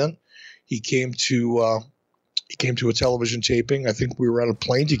incident. He came to a television taping. I think we were on a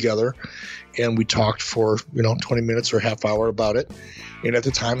plane together, and we talked for 20 minutes or a half hour about it. And at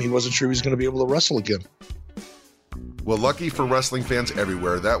the time, he wasn't sure he was going to be able to wrestle again. Well, lucky for wrestling fans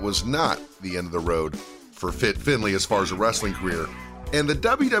everywhere, that was not the end of the road for Fit Finlay as far as a wrestling career. And the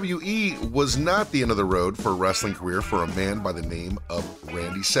WWE was not the end of the road for a wrestling career for a man by the name of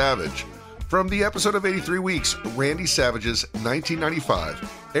Randy Savage. From the episode of 83 Weeks, Randy Savage's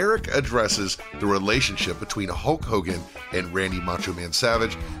 1995, Eric addresses the relationship between Hulk Hogan and Randy Macho Man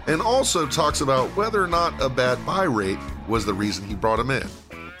Savage, and also talks about whether or not a bad buy rate was the reason he brought him in.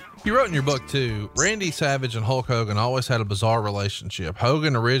 You wrote in your book too, Randy Savage and Hulk Hogan always had a bizarre relationship.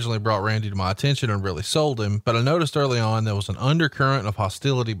 Hogan originally brought Randy to my attention and really sold him, but I noticed early on there was an undercurrent of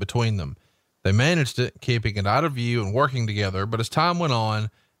hostility between them. They managed it, keeping it out of view and working together, but as time went on,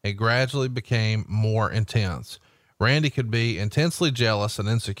 it gradually became more intense. Randy could be intensely jealous and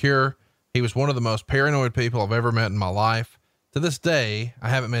insecure. He was one of the most paranoid people I've ever met in my life. To this day, I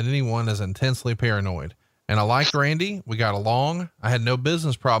haven't met anyone as intensely paranoid. And I liked Randy. We got along. I had no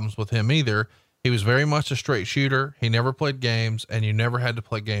business problems with him either. He was very much a straight shooter. He never played games, and you never had to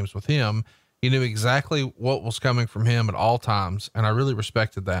play games with him. You knew exactly what was coming from him at all times, and I really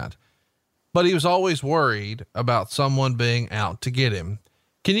respected that. But he was always worried about someone being out to get him.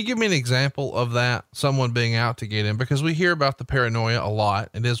 Can you give me an example of that? Someone being out to get him? Because we hear about the paranoia a lot.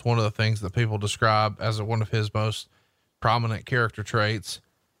 It is one of the things that people describe as one of his most prominent character traits.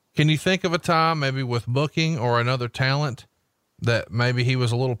 Can you think of a time, maybe with booking or another talent, that maybe he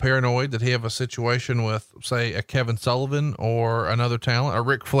was a little paranoid? Did he have a situation with, say, a Kevin Sullivan or another talent, a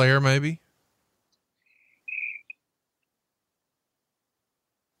Ric Flair, maybe?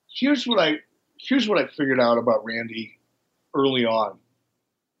 Here's what I figured out about Randy early on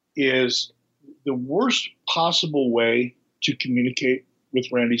is the worst possible way to communicate with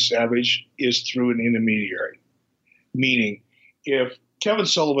Randy Savage is through an intermediary. Meaning, if Kevin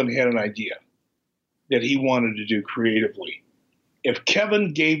Sullivan had an idea that he wanted to do creatively, if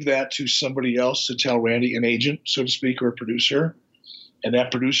Kevin gave that to somebody else to tell Randy, an agent, so to speak, or a producer, and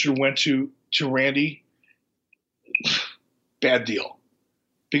that producer went to Randy, bad deal.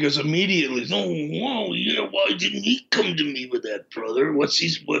 Because immediately, why didn't he come to me with that, brother? What's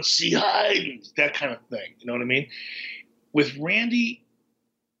he hiding? That kind of thing. You know what I mean? With Randy,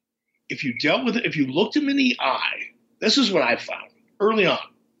 if you dealt with it, if you looked him in the eye, this is what I found early on,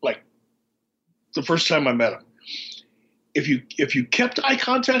 like the first time I met him. If you kept eye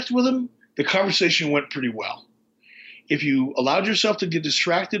contact with him, the conversation went pretty well. If you allowed yourself to get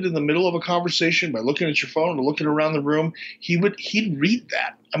distracted in the middle of a conversation by looking at your phone or looking around the room, he'd read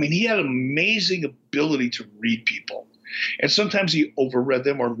that. I mean, he had an amazing ability to read people. And sometimes he overread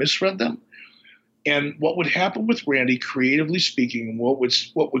them or misread them. And what would happen with Randy, creatively speaking, what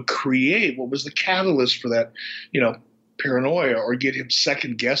was the catalyst for that, paranoia or get him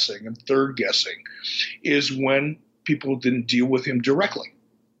second guessing and third guessing, is when people didn't deal with him directly,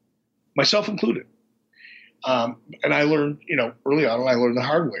 myself included. And I learned, early on, I learned the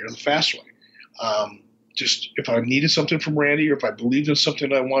hard way or the fast way. Just if I needed something from Randy or if I believed in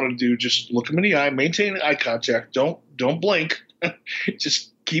something I wanted to do, just look him in the eye, maintain eye contact. Don't blink.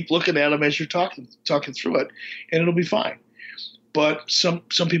 Just keep looking at him as you're talking through it, and it'll be fine. But some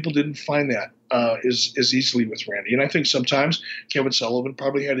people didn't find that as easily with Randy. And I think sometimes Kevin Sullivan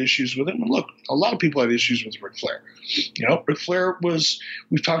probably had issues with him. And look, a lot of people had issues with Ric Flair. Ric Flair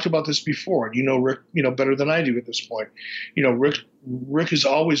we've talked about this before, and Rick, better than I do at this point. Rick has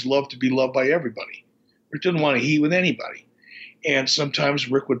always loved to be loved by everybody. Rick didn't want to heat with anybody. And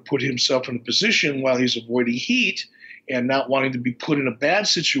sometimes Rick would put himself in a position while he's avoiding heat and not wanting to be put in a bad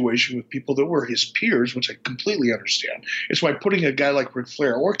situation with people that were his peers, which I completely understand. It's why putting a guy like Ric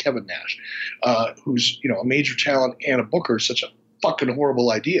Flair or Kevin Nash, who's, a major talent and a booker, is such a fucking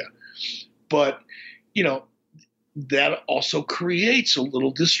horrible idea. But, that also creates a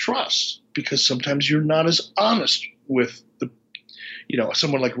little distrust because sometimes you're not as honest with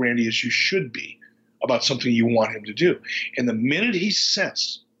someone like Randy as you should be about something you want him to do. And the minute he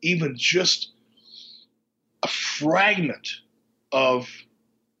sensed even just a fragment of,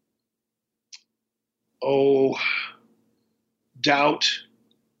 doubt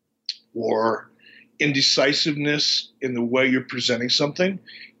or indecisiveness in the way you're presenting something,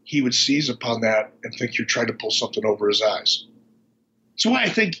 he would seize upon that and think you're trying to pull something over his eyes. That's why I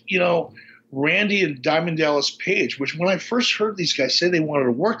think, Randy and Diamond Dallas Page, which when I first heard these guys say they wanted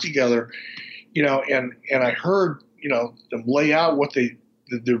to work together, and I heard, them lay out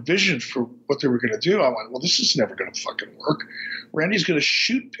their vision for what they were going to do, I went, well, this is never going to fucking work. Randy's going to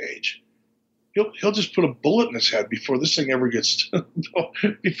shoot Page. He'll just put a bullet in his head before this thing ever gets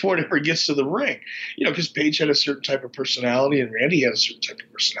before it ever gets to the ring, because Page had a certain type of personality and Randy had a certain type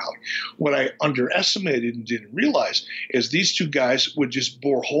of personality. What I underestimated and didn't realize is these two guys would just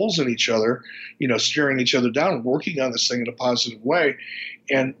bore holes in each other, staring each other down, working on this thing in a positive way,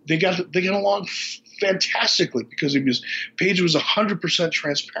 and they got along fantastically because Page was 100%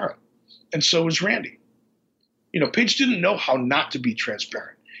 transparent, and so was Randy. Page didn't know how not to be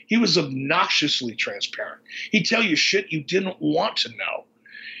transparent. He was obnoxiously transparent. He'd tell you shit you didn't want to know.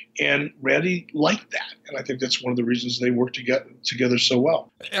 And Randy liked that. And I think that's one of the reasons they work together so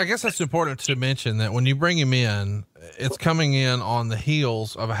well. I guess that's important to mention that when you bring him in, it's coming in on the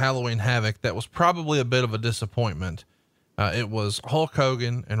heels of a Halloween Havoc that was probably a bit of a disappointment. It was Hulk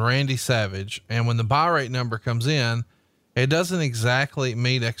Hogan and Randy Savage. And when the buy rate number comes in, it doesn't exactly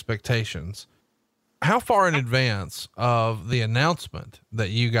meet expectations. How far in advance of the announcement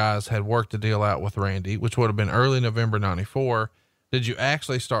that you guys had worked a deal out with Randy, which would have been early November 94, did you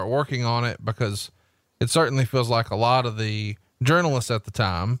actually start working on it? Because it certainly feels like a lot of the journalists at the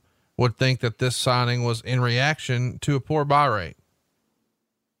time would think that this signing was in reaction to a poor buy rate.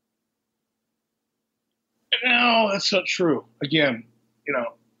 No, that's not true. Again,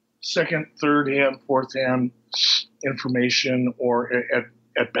 second, third hand, fourth hand information, or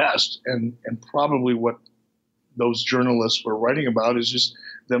at best, and probably what those journalists were writing about is just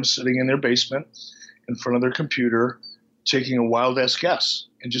them sitting in their basement in front of their computer, taking a wild ass guess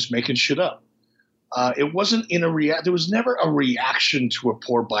and just making shit up. It wasn't there was never a reaction to a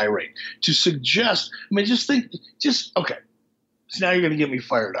poor buy rate to suggest, okay. So now you're going to get me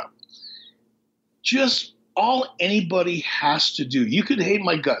fired up. Just all anybody has to do, you could hate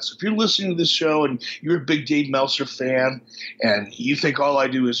my guts. If you're listening to this show and you're a big Dave Meltzer fan and you think all I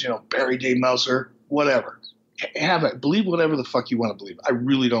do is, bury Dave Meltzer, whatever, have it. Believe whatever the fuck you want to believe. I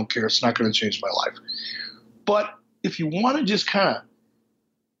really don't care. It's not going to change my life. But if you want to just kind of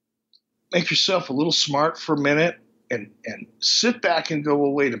make yourself a little smart for a minute and sit back and go,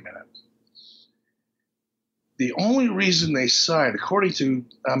 well, wait a minute. The only reason they signed, according to,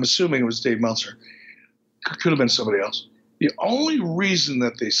 I'm assuming it was Dave Meltzer, could have been somebody else. The only reason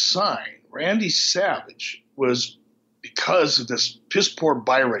that they signed Randy Savage was because of this piss poor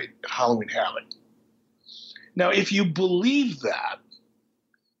buy rate at Halloween Havoc. Now, if you believe that,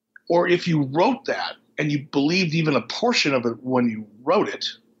 or if you wrote that and you believed even a portion of it when you wrote it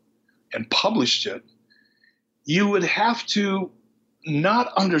and published it, you would have to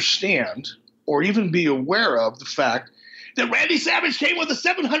not understand or even be aware of the fact that Randy Savage came with a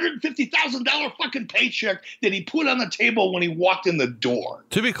 $750,000 fucking paycheck that he put on the table when he walked in the door.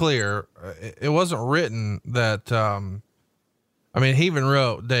 To be clear, it wasn't written that, he even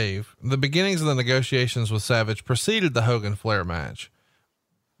wrote, Dave, the beginnings of the negotiations with Savage preceded the Hogan Flair match,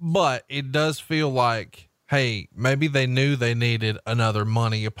 but it does feel like, hey, maybe they knew they needed another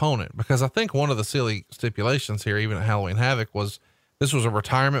money opponent, because I think one of the silly stipulations here, even at Halloween Havoc, was this was a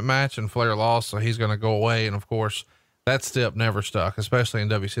retirement match and Flair lost. So he's going to go away. And of course, that step never stuck, especially in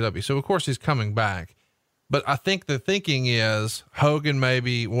WCW. So of course he's coming back, but I think the thinking is Hogan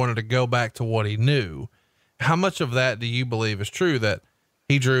maybe wanted to go back to what he knew. How much of that do you believe is true, that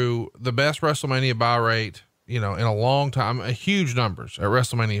he drew the best WrestleMania buy rate, in a long time, huge numbers at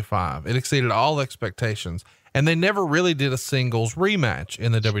WrestleMania 5. It exceeded all expectations, and they never really did a singles rematch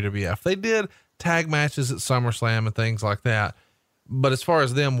in the WWF. They did tag matches at SummerSlam and things like that. But as far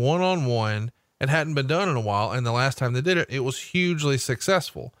as them one-on-one, it hadn't been done in a while. And the last time they did it, it was hugely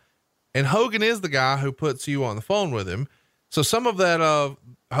successful. And Hogan is the guy who puts you on the phone with him. So some of that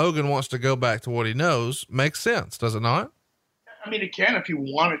Hogan wants to go back to what he knows makes sense. Does it not? It can, if you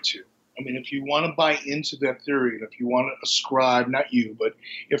wanted to. If you want to buy into that theory, and if you want to ascribe, not you, but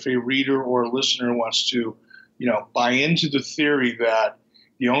if a reader or a listener wants to, buy into the theory that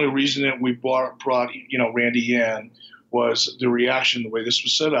the only reason that we brought Randy in was the reaction, the way this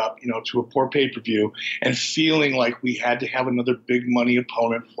was set up, to a poor pay-per-view, and feeling like we had to have another big money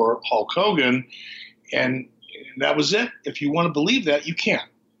opponent for Hulk Hogan. And that was it. If you want to believe that, you can.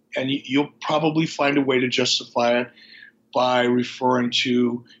 And you'll probably find a way to justify it by referring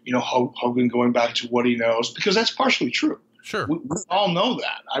to, Hogan going back to what he knows, because that's partially true. Sure. We all know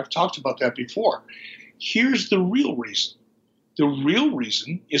that. I've talked about that before. Here's the real reason. The real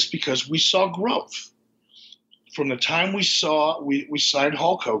reason is because we saw growth. From the time we signed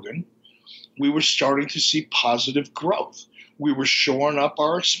Hulk Hogan, we were starting to see positive growth. We were shoring up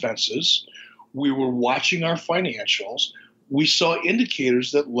our expenses. We were watching our financials. We saw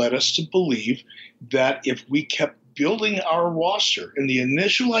indicators that led us to believe that if we kept building our roster, and the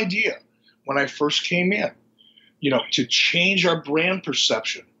initial idea when I first came in, to change our brand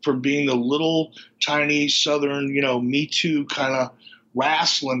perception from being the little tiny Southern, Me Too kind of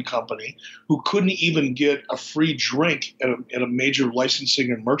wrestling company who couldn't even get a free drink at a major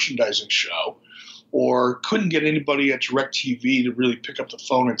licensing and merchandising show, or couldn't get anybody at DirecTV to really pick up the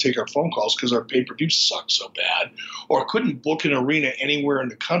phone and take our phone calls because our pay-per-view sucked so bad, or couldn't book an arena anywhere in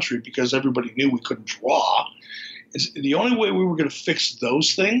the country because everybody knew we couldn't draw. The only way we were going to fix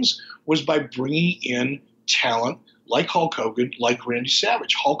those things was by bringing in talent like Hulk Hogan, like Randy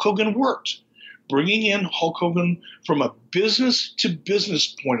Savage. Hulk Hogan worked. Bringing in Hulk Hogan from a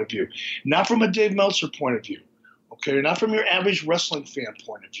business-to-business point of view, not from a Dave Meltzer point of view, okay, not from your average wrestling fan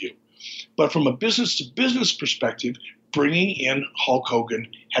point of view, but from a business-to-business perspective, bringing in Hulk Hogan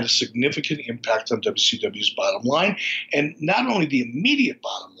had a significant impact on WCW's bottom line, and not only the immediate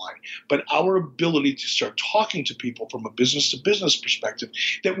bottom line, but our ability to start talking to people from a business-to-business perspective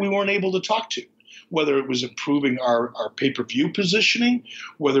that we weren't able to talk to. Whether it was improving our pay-per-view positioning,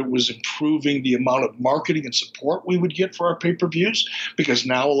 whether it was improving the amount of marketing and support we would get for our pay-per-views, because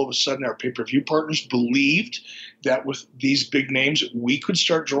now all of a sudden our pay-per-view partners believed that with these big names we could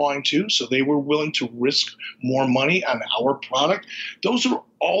start drawing too, so they were willing to risk more money on our product. Those are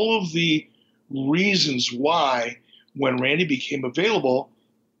all of the reasons why when Randy became available,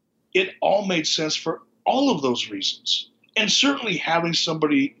 it all made sense for all of those reasons. And certainly having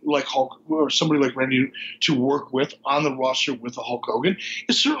somebody like Hulk or somebody like Randy to work with on the roster with a Hulk Hogan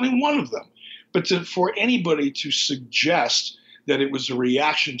is certainly one of them. But for anybody to suggest that it was a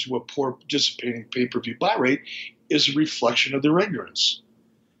reaction to a poor participating pay-per-view buy rate is a reflection of their ignorance.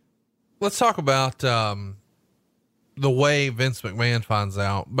 Let's talk about the way Vince McMahon finds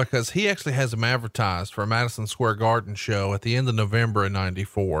out, because he actually has him advertised for a Madison Square Garden show at the end of November in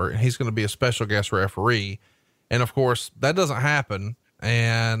 '94, and he's going to be a special guest referee. And of course that doesn't happen.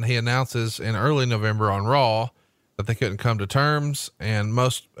 And he announces in early November on Raw that they couldn't come to terms. And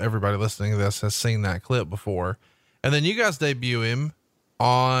most everybody listening to this has seen that clip before. And then you guys debut him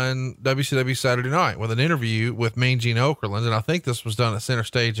on WCW Saturday Night with an interview with Mean Gene Okerlund. And I think this was done at Center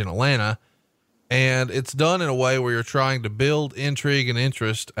Stage in Atlanta. And it's done in a way where you're trying to build intrigue and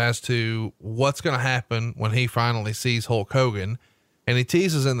interest as to what's going to happen when he finally sees Hulk Hogan. And he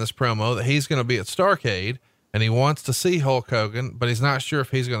teases in this promo that he's going to be at Starrcade and he wants to see Hulk Hogan, but he's not sure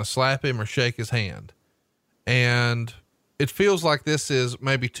if he's going to slap him or shake his hand. And it feels like this is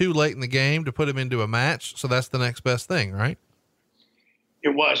maybe too late in the game to put him into a match. So that's the next best thing, right?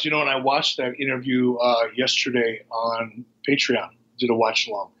 It was, and I watched that interview yesterday on Patreon, did a watch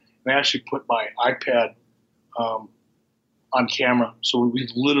along. And I actually put my iPad on camera. So we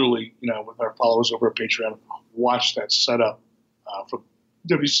literally, with our followers over at Patreon, watched that setup from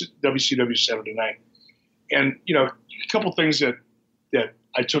WCW Saturday Night. And, a couple things that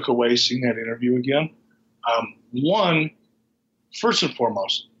I took away seeing that interview again. One, first and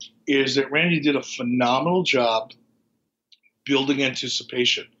foremost, is that Randy did a phenomenal job building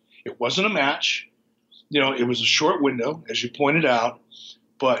anticipation. It wasn't a match. It was a short window, as you pointed out.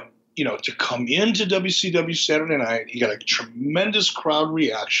 But, to come into WCW Saturday Night, he got a tremendous crowd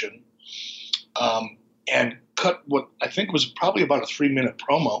reaction and cut what I think was probably about a 3-minute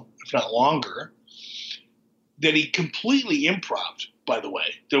promo, if not longer, that he completely improv'd, by the way.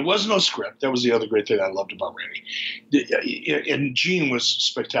 There was no script. That was the other great thing I loved about Randy. And Gene was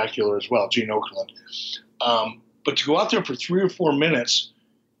spectacular as well, Gene Okerlund. But to go out there for 3 or 4 minutes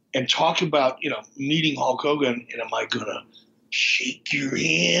and talk about, meeting Hulk Hogan, and am I going to shake your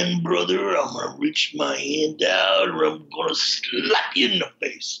hand, brother? I'm going to reach my hand out, or I'm going to slap you in the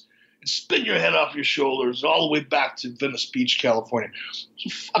face and spin your head off your shoulders all the way back to Venice Beach, California. It's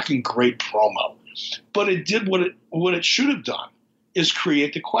a fucking great promo. But it did what it should have done, is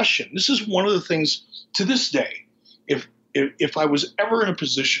create the question. This is one of the things to this day, if I was ever in a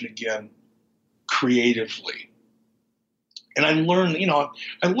position again creatively, and I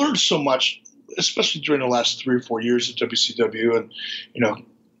learned so much especially during the last 3 or 4 years at WCW and,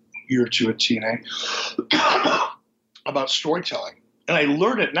 year or two at TNA, about storytelling. And I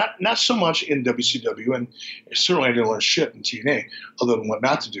learned it not so much in WCW, and certainly I didn't learn shit in TNA other than what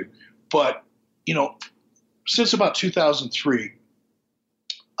not to do. But, since about 2003,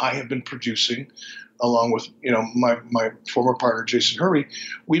 I have been producing, along with, my former partner, Jason Hervey,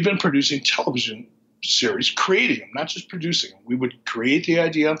 we've been producing television series, creating them, not just producing them. We would create the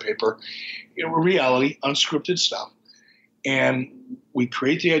idea on paper, reality, unscripted stuff. And we'd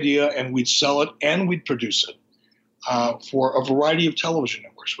create the idea and we'd sell it and we'd produce it for a variety of television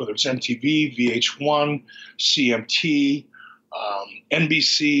networks, whether it's MTV, VH1, CMT,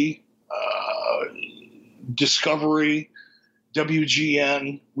 NBC, Discovery,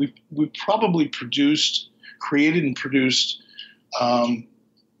 WGN. We probably created and produced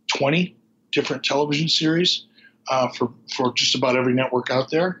 20 different television series for just about every network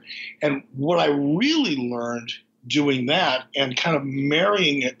out there. And what I really learned doing that and kind of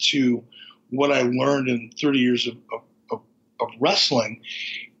marrying it to what I learned in 30 years of wrestling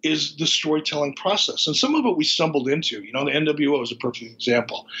is the storytelling process. And some of it we stumbled into. The NWO is a perfect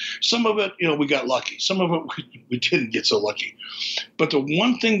example. Some of it, we got lucky. Some of it we didn't get so lucky. But the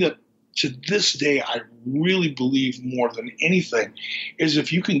one thing that to this day I really believe more than anything is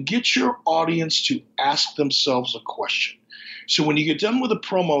if you can get your audience to ask themselves a question. So when you get done with a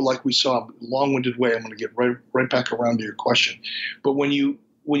promo like we saw, long-winded way, I'm going to get right back around to your question. But when you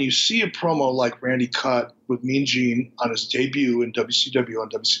see a promo like Randy cut with Mean Gene on his debut in WCW on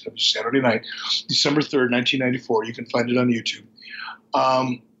WCW Saturday Night, December 3rd, 1994, you can find it on YouTube.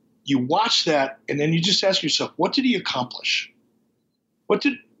 You watch that, and then you just ask yourself, what did he accomplish? It's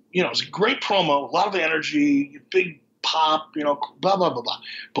a great promo, a lot of energy, big pop, blah, blah, blah, blah.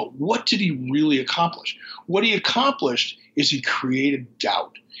 But what did he really accomplish? What he accomplished is he created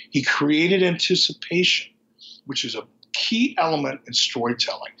doubt. He created anticipation, which is a key element in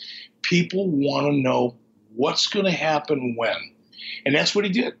storytelling. People want to know what's going to happen when. And that's what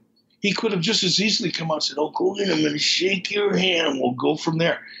he did. He could have just as easily come out and said, "Oh, Hogan, I'm going to shake your hand and we'll go from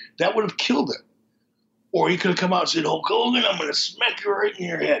there." That would have killed it. Or he could have come out and said, "Oh, Hogan, I'm going to smack you right in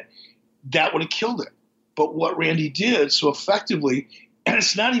your head." That would have killed it. But what Randy did so effectively, and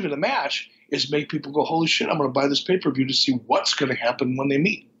it's not even a match, is make people go, "Holy shit, I'm going to buy this pay-per-view to see what's going to happen when they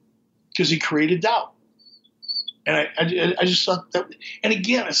meet." Because he created doubt. And I just thought that, and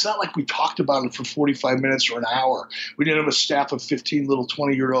again, it's not like we talked about it for 45 minutes or an hour. We didn't have a staff of 15 little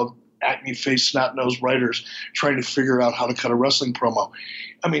 20-year-old acne-faced, snot-nosed writers trying to figure out how to cut a wrestling promo.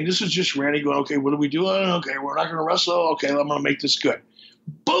 I mean, this is just Randy going, "Okay, what are we doing? Okay, we're not going to wrestle. Okay, I'm going to make this good."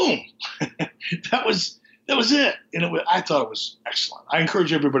 Boom! That was it. And I thought it was excellent. I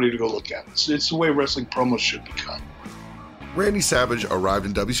encourage everybody to go look at it. It's the way wrestling promos should be cut. Randy Savage arrived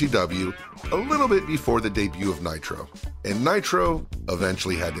in WCW a little bit before the debut of Nitro, and Nitro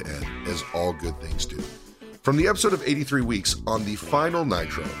eventually had to end, as all good things do. From the episode of 83 Weeks on the final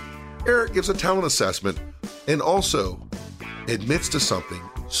Nitro, Eric gives a talent assessment and also admits to something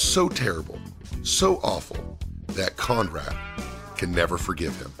so terrible, so awful, that Conrad can never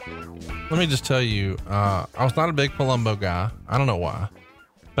forgive him. Let me just tell you, I was not a big Palumbo guy. I don't know why.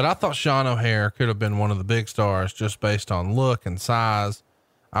 But I thought Sean O'Hare could have been one of the big stars just based on look and size.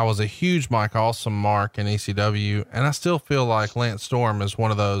 I was a huge Mike Awesome mark in ECW, and I still feel like Lance Storm is one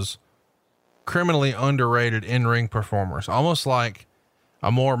of those criminally underrated in-ring performers, almost like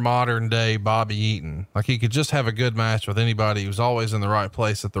a more modern day Bobby Eaton. Like he could just have a good match with anybody. He was always in the right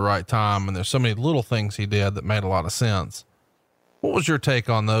place at the right time. And there's so many little things he did that made a lot of sense. What was your take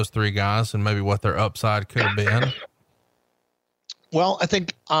on those three guys and maybe what their upside could have been? Well, I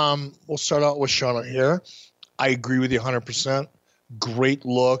think we'll start out with Sean here. I agree with you 100%. Great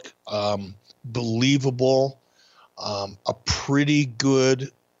look, believable, a pretty good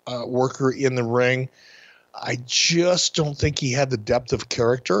worker in the ring. I just don't think he had the depth of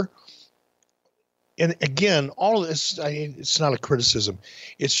character. And again, all of this, it's not a criticism.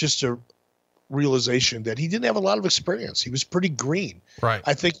 It's just a realization that he didn't have a lot of experience. He was pretty green. Right.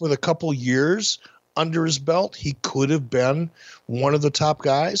 I think with a couple years under his belt, he could have been one of the top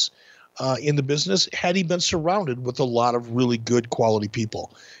guys in the business had he been surrounded with a lot of really good quality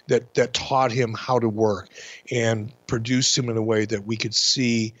people that taught him how to work and produced him in a way that we could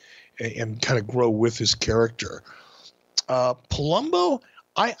see and kind of grow with his character. Palumbo,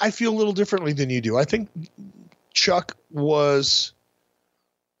 I feel a little differently than you do. I think Chuck was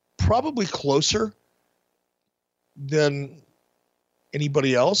probably closer than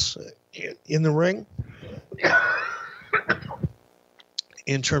anybody else in the ring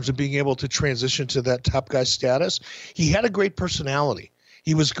in terms of being able to transition to that top guy status. He had a great personality.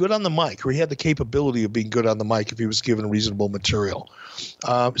 He was good on the mic, or he had the capability of being good on the mic if he was given reasonable material.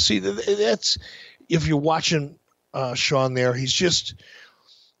 See, that's if you're watching Sean there, he's just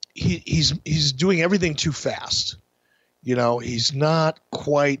he's doing everything too fast. You know, he's not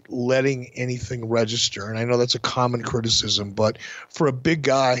quite letting anything register. And I know that's a common criticism, but for a big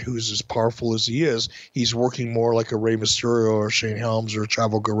guy who's as powerful as he is, he's working more like a Rey Mysterio or Shane Helms or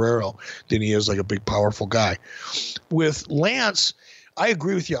Chavo Guerrero than he is like a big, powerful guy. With Lance, I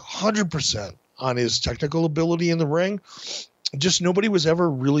agree with you 100% on his technical ability in the ring. Just nobody was ever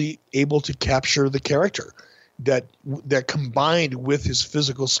really able to capture the character that combined with his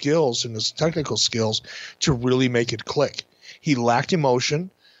physical skills and his technical skills to really make it click. He lacked emotion.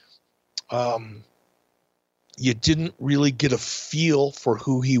 You didn't really get a feel for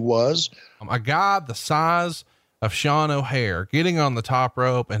who he was. A guy the size of Sean O'Hare getting on the top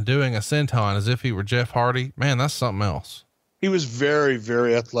rope and doing a senton as if he were Jeff Hardy. Man, that's something else. He was very,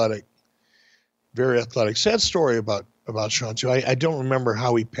 very athletic. Very athletic. Sad story about Sean too. I don't remember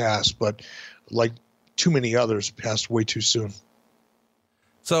how he passed, but like too many others passed way too soon.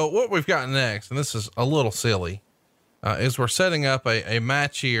 So what we've got next, and this is a little silly, is we're setting up a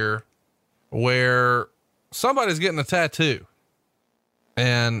match here where somebody's getting a tattoo,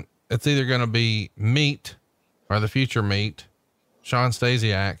 and it's either going to be Meat or the future Meat, Sean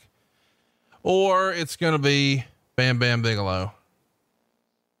Stasiak, or it's going to be Bam Bam Bigelow.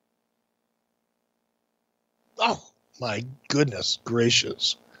 Oh my goodness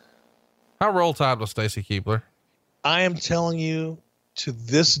gracious. How Roll Tide with Stacy Keibler? I am telling you, to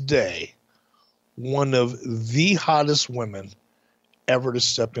this day, one of the hottest women ever to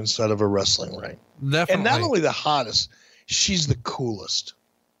step inside of a wrestling ring. Definitely. And not only the hottest, she's the coolest.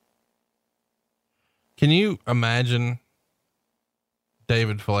 Can you imagine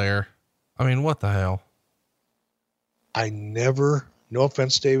David Flair? I mean, what the hell? No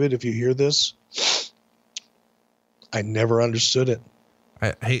offense, David, if you hear this, I never understood it.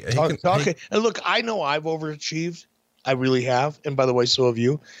 And look, I know I've overachieved. I really have. And by the way, so have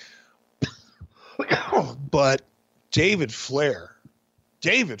you. But David Flair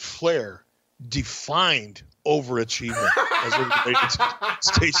defined overachievement as it related to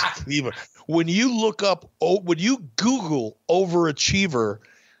Stacy Keibler. When you Google overachiever,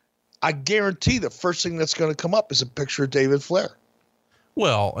 I guarantee the first thing that's going to come up is a picture of David Flair.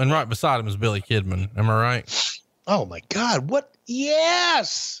 Well, and right beside him is Billy Kidman. Am I right? Oh my God. What?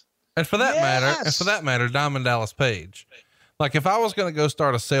 Yes. And for that matter, Diamond Dallas Page. Like if I was going to go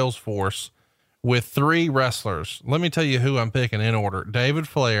start a sales force with 3 wrestlers, let me tell you who I'm picking in order: David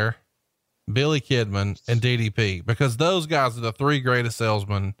Flair, Billy Kidman, and DDP, because those guys are the 3 greatest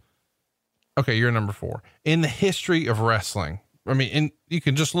salesmen. Okay. You're number 4 in the history of wrestling. I mean, and you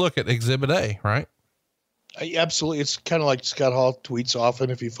can just look at Exhibit A, right? Absolutely. It's kind of like Scott Hall tweets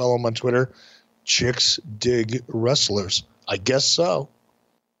often. If you follow him on Twitter, chicks dig wrestlers. I guess so.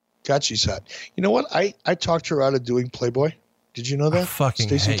 God, she's hot. You know what? I talked her out of doing Playboy. Did you know that? I fucking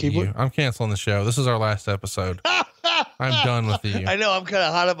Stacey hate you. I'm canceling the show. This is our last episode. I'm done with you. I know. I'm kind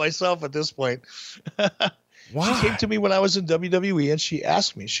of hot at myself at this point. Why? She came to me when I was in WWE and she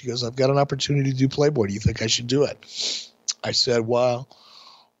asked me, she goes, I've got an opportunity to do Playboy. Do you think I should do it? I said, well,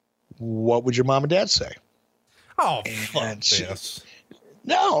 what would your mom and dad say? Oh, fuck this.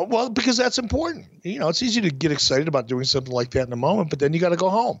 No, well, because that's important. You know, it's easy to get excited about doing something like that in a moment, but then you got to go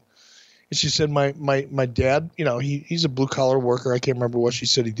home. And she said, my dad, you know, he's a blue collar worker. I can't remember what she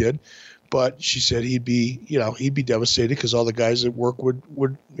said he did, but she said he'd be devastated because all the guys at work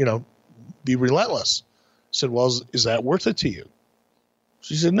would, you know, be relentless. I said, well, is that worth it to you?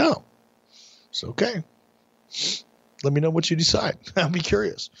 She said, no. It's okay. Let me know what you decide. I'll be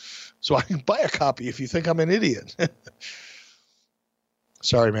curious. So I can buy a copy if you think I'm an idiot.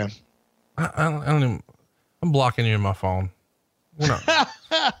 Sorry, man. I don't even, I'm blocking you in my phone. I'm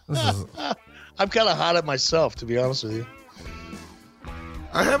kind of hot at myself, to be honest with you.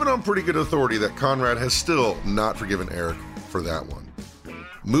 I have it on pretty good authority that Conrad has still not forgiven Eric for that one.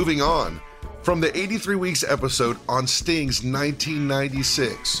 Moving on, from the 83 Weeks episode on Sting's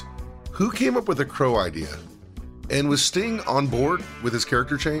 1996, who came up with the Crow idea? And was Sting on board with his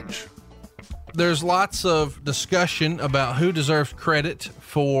character change? There's lots of discussion about who deserves credit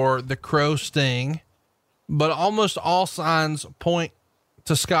for the Crow Sting, but almost all signs point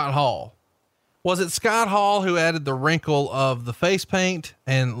to Scott Hall. Was it Scott Hall who added the wrinkle of the face paint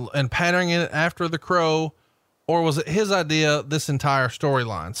and patterning it after the Crow, or was it his idea, this entire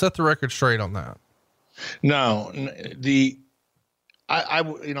storyline? Set the record straight on that. No,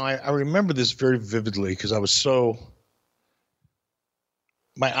 I remember this very vividly because I was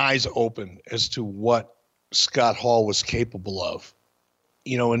my eyes opened as to what Scott Hall was capable of.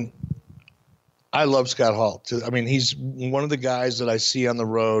 and I love Scott Hall. I mean, he's one of the guys that I see on the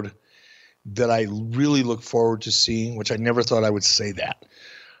road that I really look forward to seeing, which I never thought I would say that.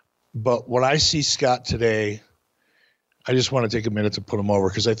 But when I see Scott today, I just want to take a minute to put him over,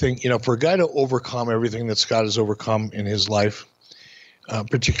 because I think, for a guy to overcome everything that Scott has overcome in his life,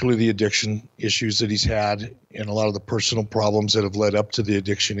 particularly the addiction issues that he's had and a lot of the personal problems that have led up to the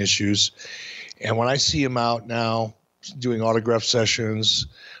addiction issues. And when I see him out now doing autograph sessions,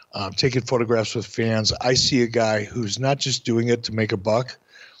 taking photographs with fans, I see a guy who's not just doing it to make a buck.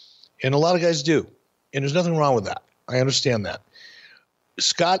 And a lot of guys do. And there's nothing wrong with that. I understand that.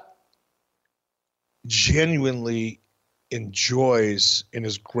 Scott genuinely enjoys and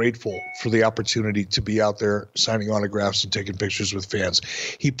is grateful for the opportunity to be out there signing autographs and taking pictures with fans.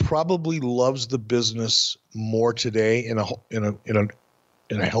 He probably loves the business more today in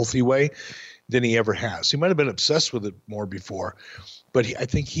a healthy way than he ever has. He might have been obsessed with it more before, but I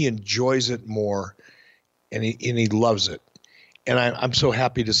think he enjoys it more, and he loves it. And I'm so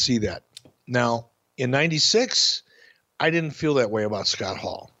happy to see that. Now, in '96, I didn't feel that way about Scott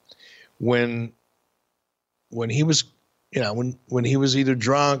Hall. When he was, when he was either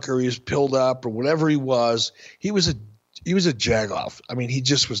drunk or he was pilled up or whatever he was a jagoff. I mean, he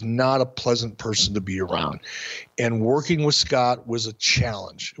just was not a pleasant person to be around. And working with Scott was a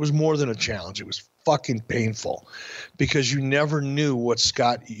challenge. It was more than a challenge. It was fucking painful, because you never knew what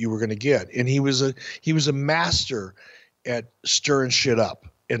Scott you were going to get. And he was a master at stirring shit up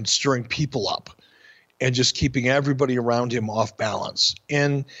and stirring people up and just keeping everybody around him off balance.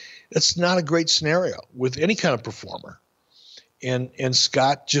 And that's not a great scenario with any kind of performer. And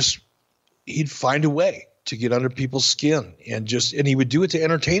Scott he'd find a way to get under people's skin, and he would do it to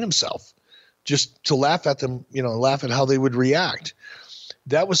entertain himself, just to laugh at them, laugh at how they would react.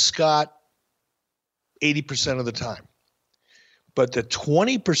 That was Scott 80% of the time. But the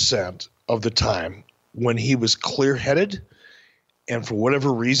 20% of the time when he was clear-headed, and for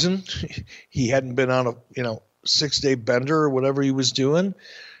whatever reason, he hadn't been on a 6-day bender or whatever he was doing,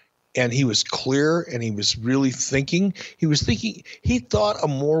 and he was clear and he was really thinking. He thought of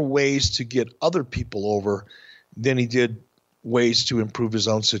more ways to get other people over than he did ways to improve his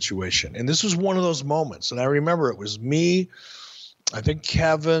own situation. And this was one of those moments. And I remember it was me, I think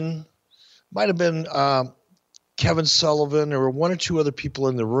Kevin, might have been Kevin Sullivan. There were one or two other people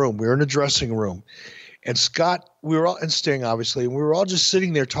in the room. We were in a dressing room. And Scott, and Sting, obviously, and we were all just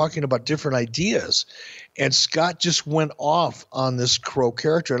sitting there talking about different ideas. And Scott just went off on this Crow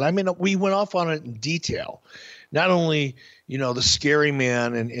character. And I mean, we went off on it in detail. Not only, the scary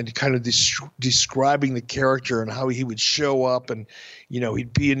man and kind of describing the character and how he would show up and,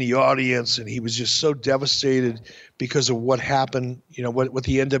 he'd be in the audience, and he was just so devastated because of what happened, what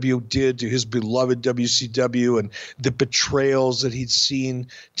the NWO did to his beloved WCW and the betrayals that he'd seen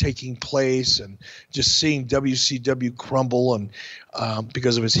taking place, and just seeing WCW crumble, and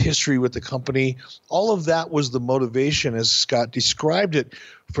because of his history with the company. All of that was the motivation, as Scott described it,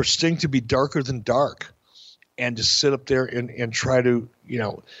 for Sting to be darker than dark. And to sit up there and try to,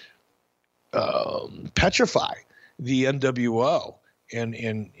 petrify the NWO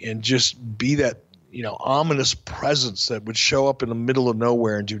and just be that, ominous presence that would show up in the middle of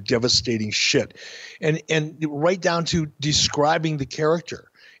nowhere and do devastating shit. And right down to describing the character.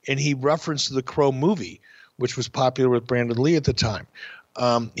 And he referenced the Crow movie, which was popular with Brandon Lee at the time.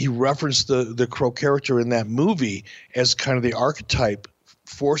 He referenced the Crow character in that movie as kind of the archetype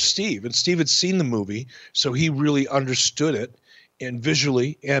for Steve. And Steve had seen the movie, so he really understood it, and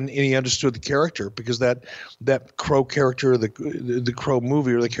visually, and he understood the character, because that Crow character, the Crow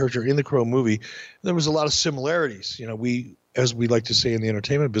movie, or the character in the Crow movie, there was a lot of similarities. We, as we like to say in the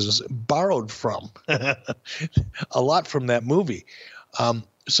entertainment business, borrowed from a lot from that movie.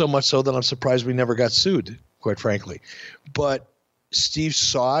 So much so that I'm surprised we never got sued, quite frankly. But Steve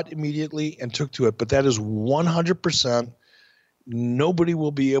saw it immediately and took to it. But that is 100%. Nobody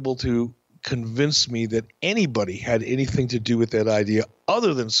will be able to convince me that anybody had anything to do with that idea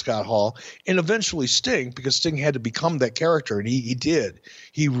other than Scott Hall, and eventually Sting, because Sting had to become that character, and he did.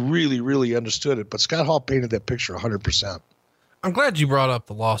 He really, really understood it. But Scott Hall painted that picture 100%. I'm glad you brought up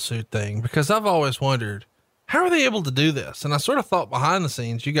the lawsuit thing, because I've always wondered, how are they able to do this? And I sort of thought behind the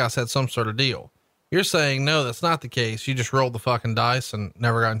scenes, you guys had some sort of deal. You're saying, no, that's not the case. You just rolled the fucking dice and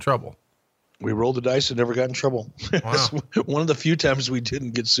never got in trouble. We rolled the dice and never got in trouble. Wow. One of the few times we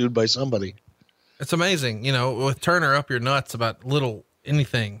didn't get sued by somebody. It's amazing, with Turner up your nuts about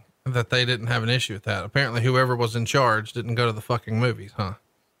anything, that they didn't have an issue with that. Apparently whoever was in charge didn't go to the fucking movies, huh?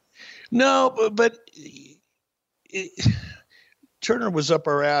 No, but Turner was up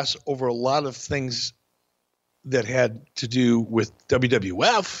our ass over a lot of things that had to do with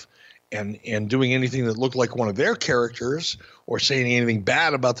WWF and doing anything that looked like one of their characters or saying anything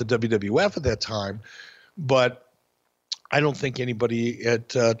bad about the WWF at that time. But I don't think anybody at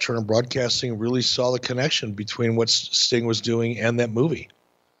Turner Broadcasting really saw the connection between what Sting was doing and that movie.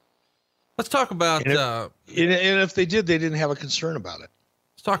 Let's talk about, and if they did, they didn't have a concern about it.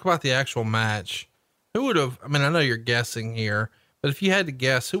 Let's talk about the actual match. Who would have, I mean, I know you're guessing here, but if you had to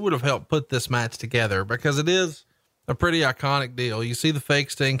guess, who would have helped put this match together? Because it is a pretty iconic deal. You see the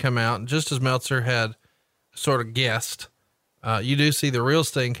fake Sting come out, and just as Meltzer had sort of guessed, you do see the real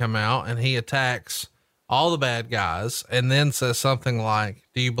Sting come out, and he attacks all the bad guys and then says something like,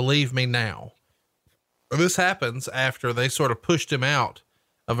 "Do you believe me now?" This happens after they sort of pushed him out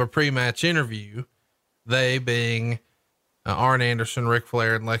of a pre-match interview. They being Arn Anderson, Ric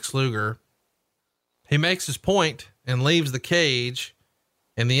Flair, and Lex Luger. He makes his point and leaves the cage,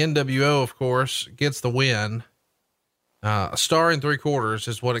 and the NWO, of course, gets the win. A star and 3/4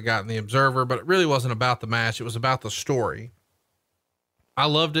 is what it got in the Observer, but it really wasn't about the match. It was about the story. I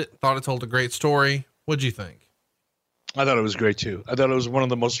loved it. Thought it told a great story. What'd you think? I thought it was great too. I thought it was one of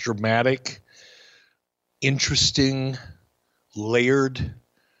the most dramatic, interesting, layered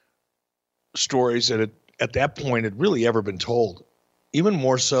stories that at that point had really ever been told. Even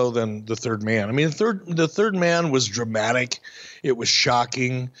more so than the Third Man. I mean, the third Man was dramatic. It was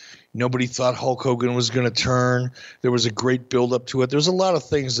shocking. Nobody thought Hulk Hogan was going to turn. There was a great build up to it. There's a lot of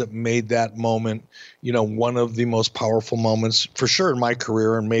things that made that moment, one of the most powerful moments for sure in my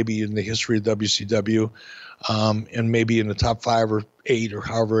career and maybe in the history of WCW, and maybe in the top 5 or 8 or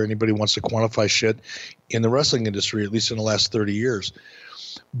however anybody wants to quantify shit in the wrestling industry, at least in the last 30 years.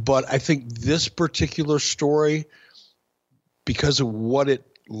 But I think this particular story, because of what it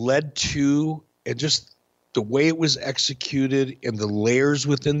led to and just the way it was executed and the layers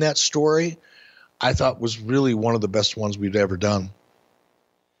within that story, I thought was really one of the best ones we've ever done.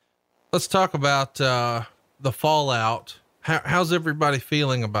 Let's talk about the fallout. How's everybody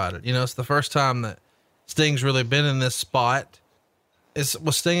feeling about it? It's the first time that Sting's really been in this spot.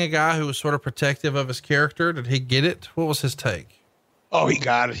 Was Sting a guy who was sort of protective of his character? Did he get it? What was his take? Oh, he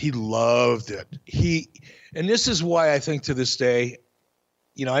got it. He loved it. And this is why I think to this day,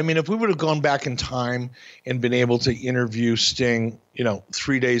 if we would have gone back in time and been able to interview Sting,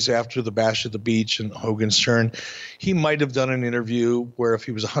 3 days after the Bash at the Beach and Hogan's turn, he might have done an interview where if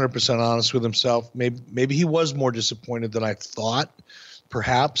he was 100% honest with himself, maybe he was more disappointed than I thought,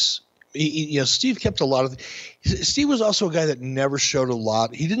 perhaps. Steve kept a lot of, Steve was also a guy that never showed a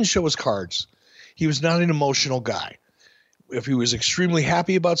lot. He didn't show his cards. He was not an emotional guy. If he was extremely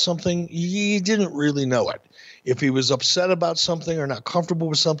happy about something, you didn't really know it. If he was upset about something or not comfortable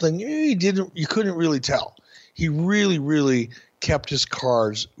with something, you couldn't really tell. He really, really kept his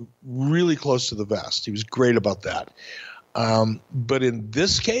cards really close to the vest. He was great about that. But in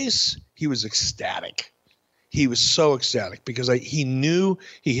this case, he was ecstatic. He was so ecstatic because he knew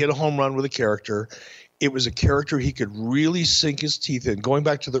he hit a home run with a character. It was a character he could really sink his teeth in. Going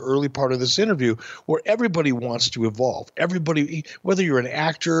back to the early part of this interview, where everybody wants to evolve. Everybody, whether you're an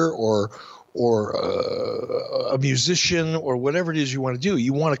actor or a musician or whatever it is you want to do,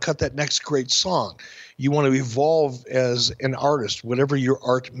 you want to cut that next great song. You want to evolve as an artist, whatever your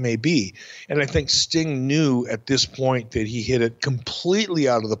art may be. And I think Sting knew at this point that he hit it completely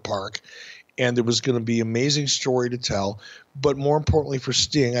out of the park, and there was going to be an amazing story to tell. But more importantly for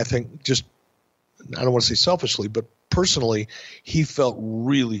Sting, I think I don't want to say selfishly, but personally, he felt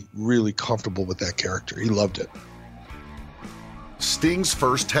really, really comfortable with that character. He loved it. Sting's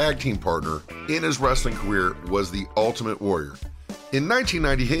first tag team partner in his wrestling career was the Ultimate Warrior. In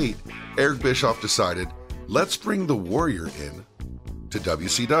 1998, Eric Bischoff decided, let's bring the Warrior in to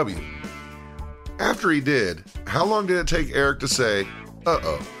WCW. After he did, how long did it take Eric to say,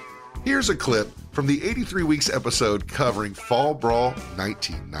 uh-oh? Here's a clip from the 83 Weeks episode covering Fall Brawl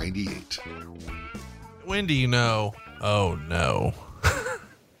 1998. When do you know? Oh no.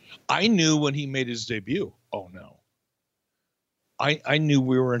 I knew when he made his debut. Oh no. I knew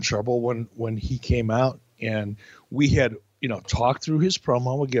we were in trouble when he came out, and we had, talked through his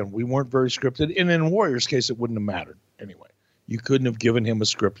promo. Again, we weren't very scripted. And in Warrior's case, it wouldn't have mattered anyway. You couldn't have given him a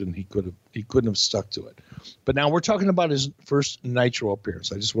script and he couldn't have stuck to it. But now we're talking about his first Nitro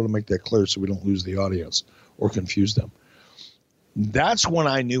appearance. I just want to make that clear so we don't lose the audience or confuse them. That's when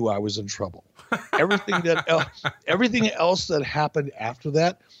I knew I was in trouble. Everything else that happened after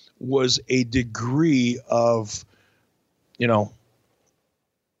that was a degree of,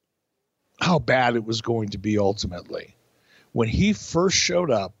 how bad it was going to be ultimately. When he first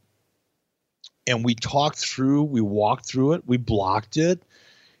showed up and we walked through it, we blocked it.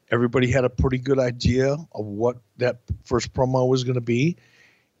 Everybody had a pretty good idea of what that first promo was going to be.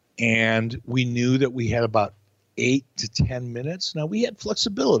 And we knew that we had about 8 to 10 minutes. Now, we had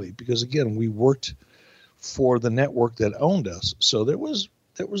flexibility because, again, we worked for the network that owned us. So there was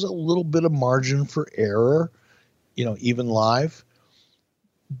a little bit of margin for error, even live.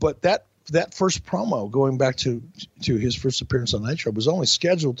 But that first promo, going back to his first appearance on Nitro, was only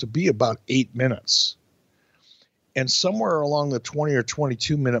scheduled to be about 8 minutes. And somewhere along the 20 or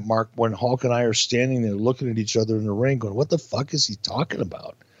 22 minute mark, when Hulk and I are standing there looking at each other in the ring going, what the fuck is he talking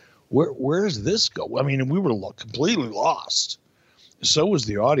about? Where does this go? I mean, we were completely lost. So was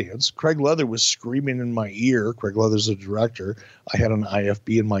the audience. Craig Leather was screaming in my ear. Craig Leather's the director. I had an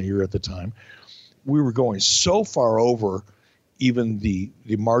IFB in my ear at the time. We were going so far over even the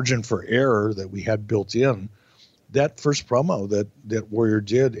margin for error that we had built in. That first promo that Warrior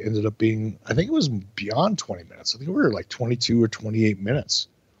did ended up being, I think it was beyond 20 minutes. I think we were like 22 or 28 minutes,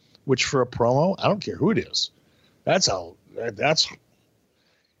 which for a promo, I don't care who it is.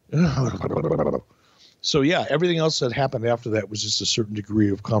 So yeah, everything else that happened after that was just a certain degree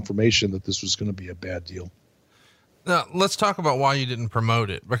of confirmation that this was going to be a bad deal. Now let's talk about why you didn't promote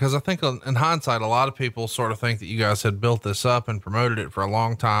it, because I think in hindsight, a lot of people sort of think that you guys had built this up and promoted it for a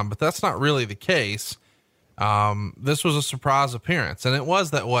long time, but that's not really the case. This was a surprise appearance, and it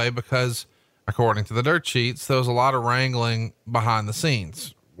was that way because according to the dirt sheets, there was a lot of wrangling behind the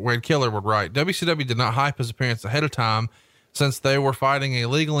scenes. Wade Killer would write, WCW did not hype his appearance ahead of time since they were fighting a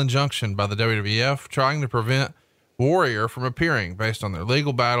legal injunction by the WWF trying to prevent Warrior from appearing based on their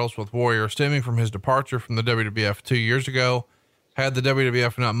legal battles with Warrior stemming from his departure from the WWF 2 years ago. Had the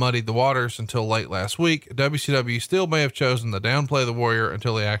WWF not muddied the waters until late last week, WCW still may have chosen to downplay the Warrior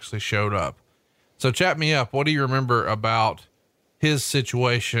until he actually showed up. So chat me up. What do you remember about his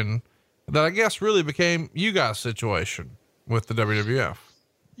situation that I guess really became you guys' situation with the WWF?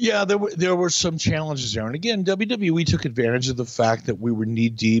 Yeah, there were some challenges there. And again, WWE took advantage of the fact that we were knee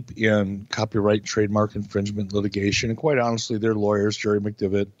deep in copyright and trademark infringement litigation. And quite honestly, their lawyers, Jerry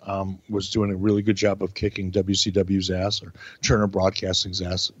McDevitt, was doing a really good job of kicking WCW's ass, or Turner Broadcasting's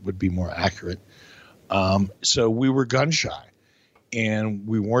ass would be more accurate. So we were gun shy. And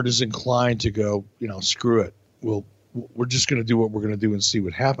we weren't as inclined to go, screw it. We're just going to do what we're going to do and see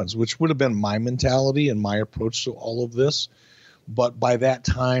what happens, which would have been my mentality and my approach to all of this. But by that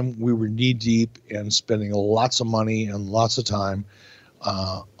time, we were knee deep and spending lots of money and lots of time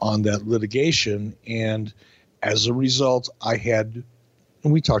on that litigation. And as a result, I had,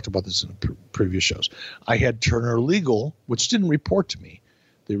 and we talked about this in previous shows, I had Turner Legal, which didn't report to me.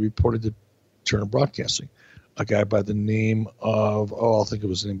 They reported to Turner Broadcasting. A guy by the name of, I'll think of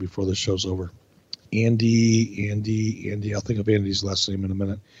his name before the show's over. Andy. I'll think of Andy's last name in a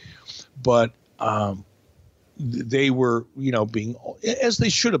minute. But they were, being, as they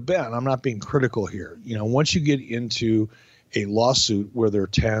should have been. I'm not being critical here. Once you get into a lawsuit where there are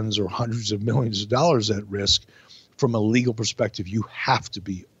tens or hundreds of millions of dollars at risk, from a legal perspective, you have to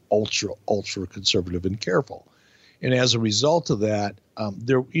be ultra conservative and careful. And as a result of that,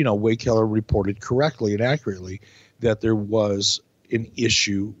 Wade Keller reported correctly and accurately that there was an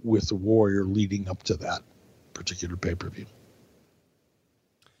issue with the Warrior leading up to that particular pay-per-view.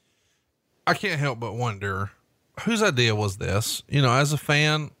 I can't help but wonder whose idea was this? As a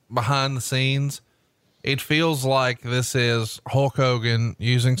fan behind the scenes, it feels like this is Hulk Hogan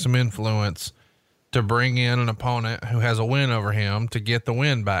using some influence to bring in an opponent who has a win over him to get the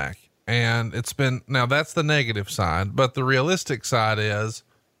win back. And now that's the negative side, but the realistic side is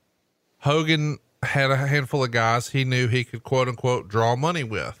Hogan had a handful of guys he knew he could quote unquote draw money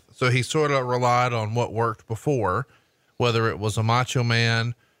with. So he sort of relied on what worked before, whether it was a Macho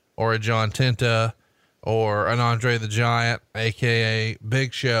Man or a John Tenta or an Andre the Giant, AKA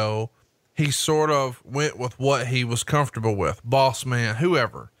Big Show. He sort of went with what he was comfortable with, Boss Man,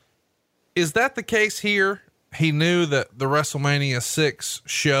 whoever. Is that the case here? He knew that the WrestleMania 6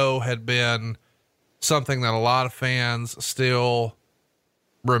 show had been something that a lot of fans still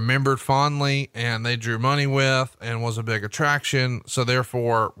remembered fondly and they drew money with and was a big attraction. So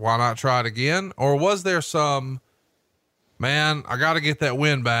therefore, why not try it again? Or was there some, man, I got to get that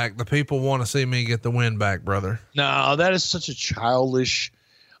win back. The people want to see me get the win back, brother. No, that is such a childish.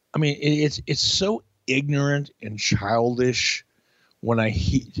 I mean, it's so ignorant and childish when I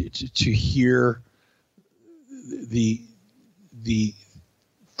to hear the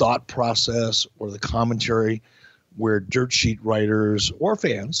thought process or the commentary where dirt sheet writers or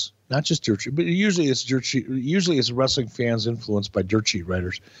fans, not just dirt sheet, but usually it's wrestling fans influenced by dirt sheet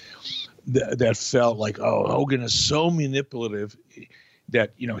writers that felt like, oh, Hogan is so manipulative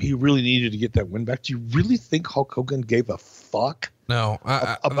that, he really needed to get that win back. Do you really think Hulk Hogan gave a fuck? No,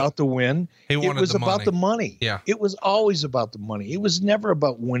 about the win. He wanted it was the about money. the money. Yeah. It was always about the money. It was never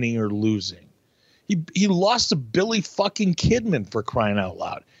about winning or losing. He lost to Billy fucking Kidman, for crying out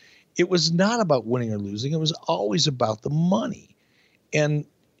loud. It was not about winning or losing. It was always about the money. And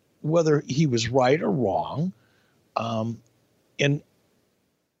whether he was right or wrong, and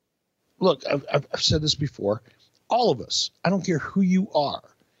look, I've said this before, all of us, I don't care who you are,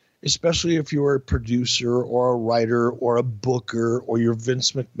 especially if you're a producer or a writer or a booker or you're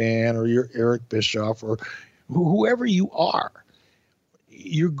Vince McMahon or you're Eric Bischoff or whoever you are,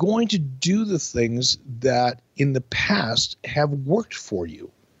 you're going to do the things that in the past have worked for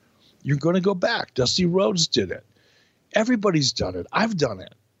you. You're going to go back. Dusty Rhodes did it. Everybody's done it. I've done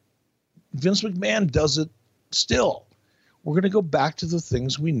it. Vince McMahon does it still. We're going to go back to the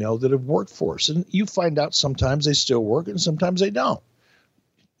things we know that have worked for us. And you find out sometimes they still work and sometimes they don't.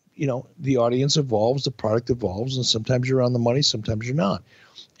 You know, the audience evolves, the product evolves, and sometimes you're on the money, sometimes you're not.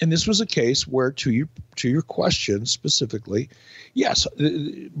 And this was a case where, to your question specifically, yes,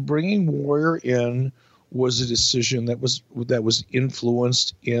 bringing Warrior in was a decision that was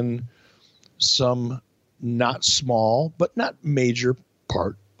influenced in some not small but not major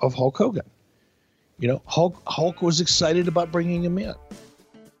part of Hulk Hogan. You know, Hulk was excited about bringing him in.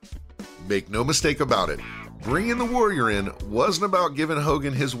 Make no mistake about it, bringing the Warrior in wasn't about giving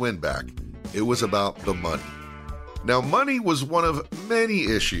Hogan his win back. It was about the money. Now, money was one of many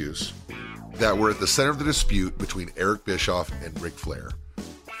issues that were at the center of the dispute between Eric Bischoff and Ric Flair.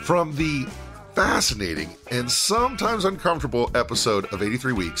 From the fascinating and sometimes uncomfortable episode of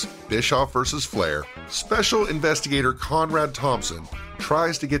 83 Weeks, Bischoff versus Flair, Special Investigator Conrad Thompson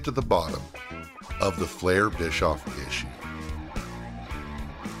tries to get to the bottom of the Flair-Bischoff issue.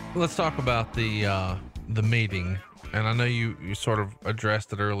 Let's talk about the meeting. And I know you sort of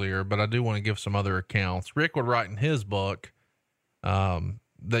addressed it earlier, but I do want to give some other accounts. Rick would write in his book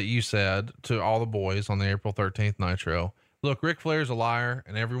that you said to all the boys on the April 13th Nitro, look, Ric Flair's a liar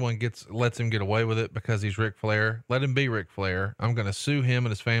and everyone lets him get away with it because he's Ric Flair. Let him be Ric Flair. I'm going to sue him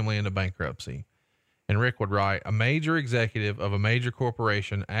and his family into bankruptcy. And Rick would write, a major executive of a major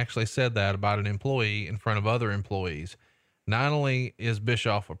corporation actually said that about an employee in front of other employees. Not only is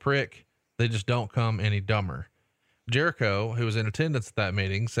Bischoff a prick, they just don't come any dumber. Jericho, who was in attendance at that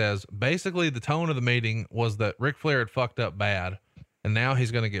meeting, says basically the tone of the meeting was that Ric Flair had fucked up bad and now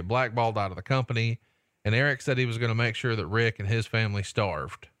he's going to get blackballed out of the company. And Eric said he was going to make sure that Rick and his family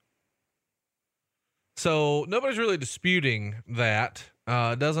starved. So nobody's really disputing that.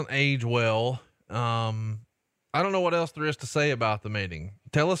 It doesn't age well. I don't know what else there is to say about the meeting.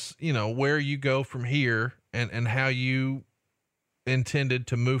 Tell us, where you go from here and how you intended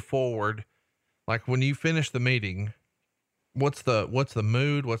to move forward. Like when you finish the meeting, what's the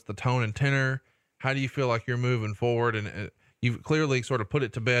mood? What's the tone and tenor? How do you feel like you're moving forward? And you've clearly sort of put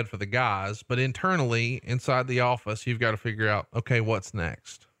it to bed for the guys, but internally inside the office, you've got to figure out, okay, what's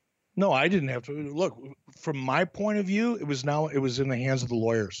next? No, I didn't have to look from my point of view. It was in the hands of the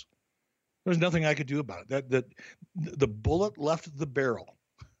lawyers. There was nothing I could do about it. That the bullet left the barrel.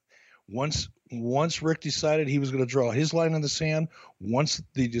 Once Rick decided he was going to draw his line in the sand, once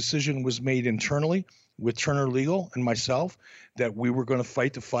the decision was made internally with Turner Legal and myself that we were going to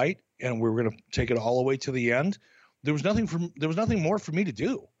fight the fight and we were going to take it all the way to the end, there was nothing more for me to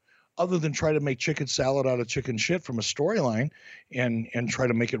do other than try to make chicken salad out of chicken shit from a storyline and try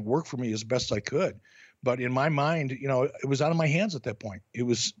to make it work for me as best I could. But in my mind, it was out of my hands at that point. It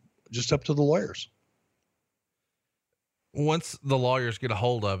was just up to the lawyers. Once the lawyers get a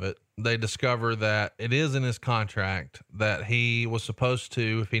hold of it, they discover that it is in his contract that he was supposed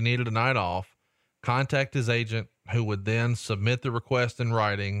to, if he needed a night off, contact his agent, who would then submit the request in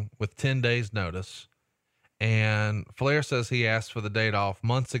writing with 10 days notice. And Flair says he asked for the date off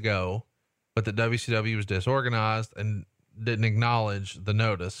months ago, but that WCW was disorganized and didn't acknowledge the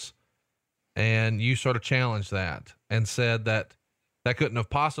notice. And you sort of challenged that and said that couldn't have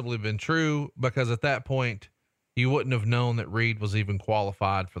possibly been true because at that point you wouldn't have known that Reed was even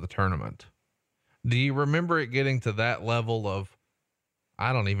qualified for the tournament. Do you remember it getting to that level of,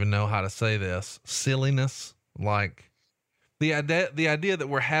 I don't even know how to say this, silliness? Like the idea that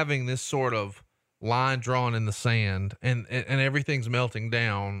we're having this sort of line drawn in the sand and everything's melting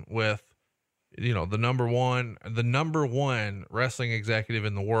down with, the number one wrestling executive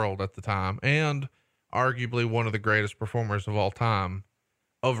in the world at the time, and arguably one of the greatest performers of all time,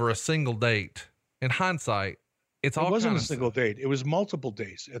 over a single date. In hindsight, it wasn't a single date. It was multiple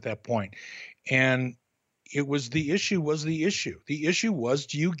days at that point. And it was the issue. The issue was,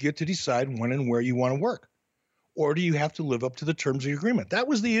 do you get to decide when and where you want to work? Or do you have to live up to the terms of your agreement? That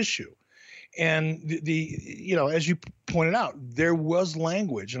was the issue. And as you pointed out, there was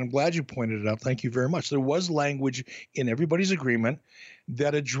language, and I'm glad you pointed it out. Thank you very much. There was language in everybody's agreement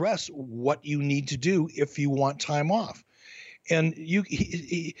that addressed what you need to do if you want time off. And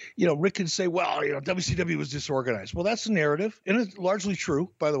Rick could say, well, WCW was disorganized. Well, that's the narrative, and it's largely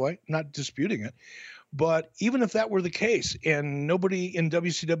true, by the way, not disputing it. But even if that were the case, and nobody in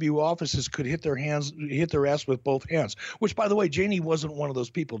WCW offices could hit their ass with both hands, which, by the way, Janie wasn't one of those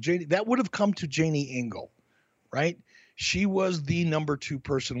people. That would have come to Janie Engel, right? She was the number 2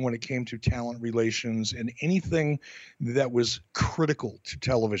 person when it came to talent relations and anything that was critical to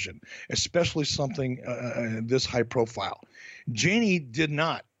television, especially something this high profile. Janie did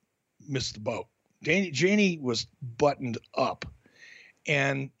not miss the boat. Janie was buttoned up.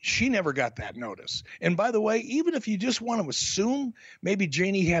 And she never got that notice. And by the way, even if you just want to assume maybe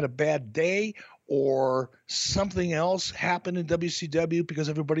Janie had a bad day or something else happened in WCW because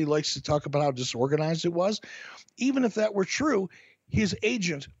everybody likes to talk about how disorganized it was, even if that were true, his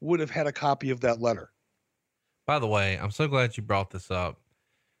agent would have had a copy of that letter. By the way, I'm so glad you brought this up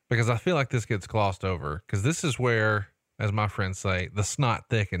because I feel like this gets glossed over because this is where, as my friends say, the snot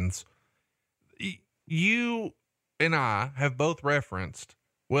thickens. You and I have both referenced,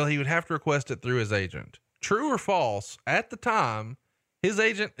 well, he would have to request it through his agent. True or false, at the time, his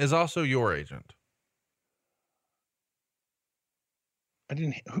agent is also your agent.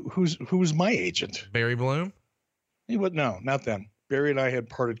 Who was my agent? Barry Bloom? No, not then. Barry and I had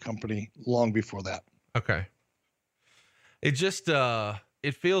parted company long before that. Okay. It just,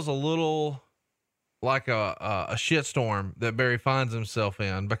 it feels a little like a shitstorm that Barry finds himself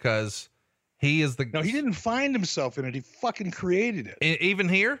in because he is No, he didn't find himself in it. He fucking created it. Even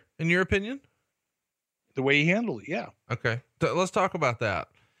here, in your opinion? The way he handled it, yeah. Okay. Let's talk about that.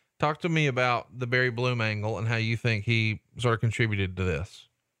 Talk to me about the Barry Bloom angle and how you think he sort of contributed to this.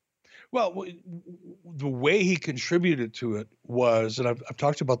 Well, the way he contributed to it was, and I've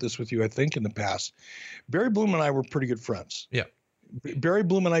talked about this with you, I think, in the past. Barry Bloom and I were pretty good friends. Yeah. Barry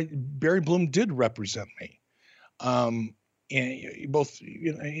Bloom did represent me. And both,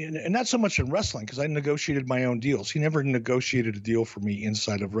 and not so much in wrestling because I negotiated my own deals. He never negotiated a deal for me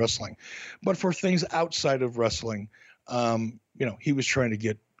inside of wrestling, but for things outside of wrestling, he was trying to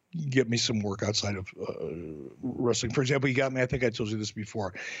get me some work outside of wrestling. For example, he got me. I think I told you this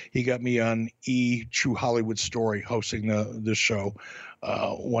before. He got me on True Hollywood Story hosting the show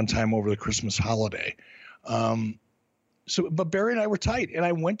one time over the Christmas holiday. But Barry and I were tight, and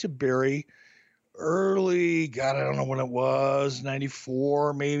I went to Barry early, God, I don't know when it was,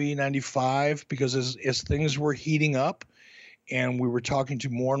 94, maybe 95, because as things were heating up and we were talking to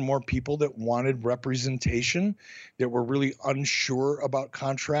more and more people that wanted representation, that were really unsure about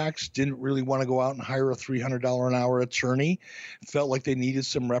contracts, didn't really want to go out and hire a $300 an hour attorney, felt like they needed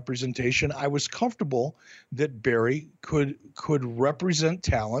some representation. I was comfortable that Barry could represent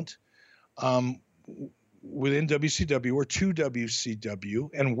talent within WCW or to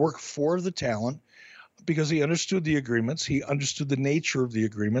WCW and work for the talent because he understood the agreements. He understood the nature of the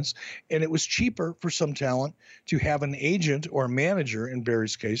agreements, and it was cheaper for some talent to have an agent or a manager. In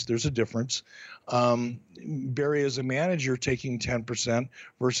Barry's case, there's a difference. Barry as a manager taking 10%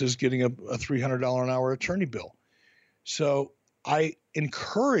 versus getting a $300 an hour attorney bill. So I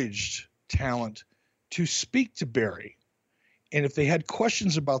encouraged talent to speak to Barry. And if they had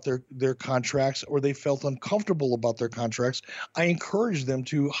questions about their contracts or they felt uncomfortable about their contracts, I encouraged them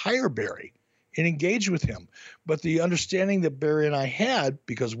to hire Barry and engage with him. But the understanding that Barry and I had,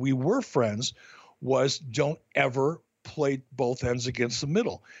 because we were friends, was don't ever play both ends against the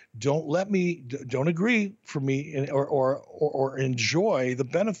middle. Don't agree for me or enjoy the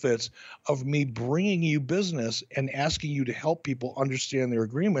benefits of me bringing you business and asking you to help people understand their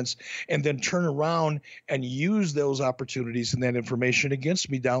agreements and then turn around and use those opportunities and that information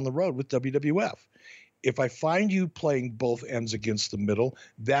against me down the road with WWF. If I find you playing both ends against the middle,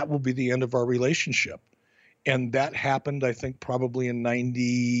 that will be the end of our relationship. And that happened, I think, probably in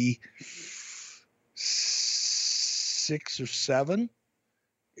 96 or 7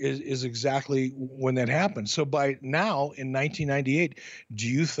 is exactly when that happened. So by now in 1998, do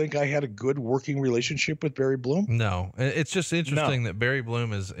you think I had a good working relationship with Barry Bloom? No, it's just interesting that Barry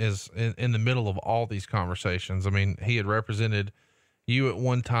Bloom is in the middle of all these conversations. I mean, he had represented you at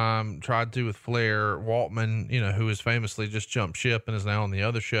one time, tried to with Flair. Waltman, who has famously just jumped ship and is now on the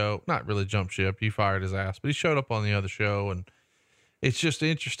other show. Not really jumped ship. You fired his ass, but he showed up on the other show. And it's just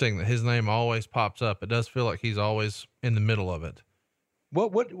interesting that his name always pops up. It does feel like he's always in the middle of it.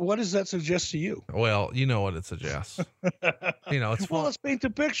 What does that suggest to you? Well, you know what it suggests. It's well, let's paint the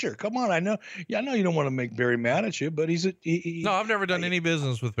picture. Come on, I know you don't want to make Barry mad at you, but no, I've never done any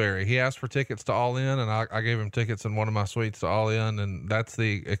business with Barry. He asked for tickets to All In, and I gave him tickets in one of my suites to All In, and that's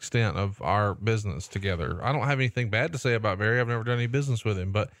the extent of our business together. I don't have anything bad to say about Barry. I've never done any business with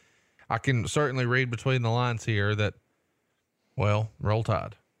him, but I can certainly read between the lines here that, well, roll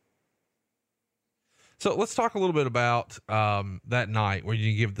Tide. So let's talk a little bit about that night where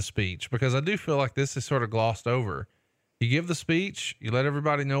you give the speech, because I do feel like this is sort of glossed over. You give the speech, you let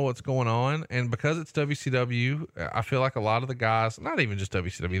everybody know what's going on. And because it's WCW, I feel like a lot of the guys, not even just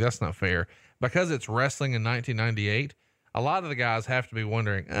WCW, that's not fair. Because it's wrestling in 1998, a lot of the guys have to be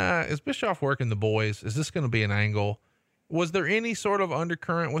wondering, is Bischoff working the boys? Is this going to be an angle? Was there any sort of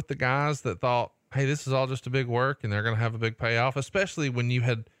undercurrent with the guys that thought, hey, this is all just a big work and they're going to have a big payoff, especially when you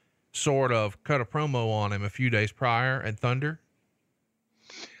had sort of cut a promo on him a few days prior at Thunder?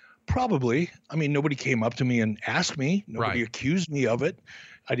 Probably. I mean, nobody came up to me and asked me. Nobody accused me of it.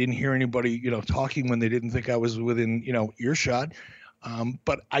 I didn't hear anybody, talking when they didn't think I was within, earshot.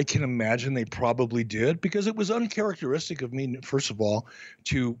 But I can imagine they probably did, because it was uncharacteristic of me, first of all,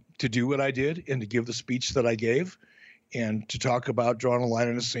 to do what I did and to give the speech that I gave and to talk about drawing a line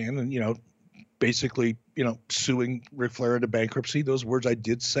in the sand and, basically, suing Ric Flair into bankruptcy. Those words I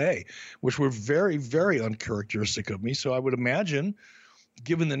did say, which were very, very uncharacteristic of me. So I would imagine,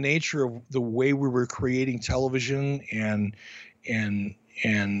 given the nature of the way we were creating television and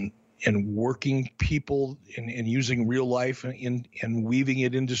working people and using real life and weaving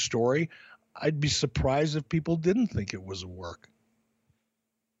it into story, I'd be surprised if people didn't think it was a work.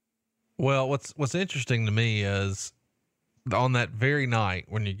 Well, what's interesting to me is, on that very night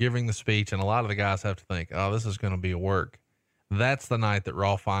when you're giving the speech, and a lot of the guys have to think, oh, this is going to be a work. That's the night that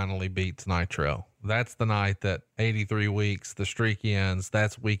Raw finally beats Nitro. That's the night that 83 weeks, the streak ends.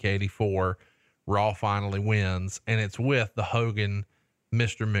 That's week 84. Raw finally wins. And it's with the Hogan,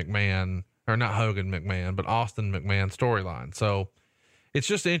 Mr. McMahon, or not Hogan McMahon, but Austin McMahon storyline. So it's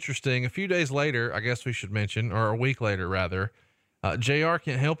just interesting. A few days later, I guess we should mention, or a week later rather, JR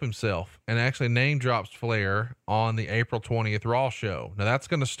can't help himself and actually name drops Flair on the April 20th Raw show. Now that's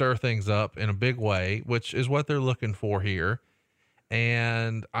going to stir things up in a big way, which is what they're looking for here.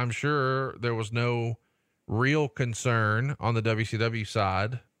 And I'm sure there was no real concern on the WCW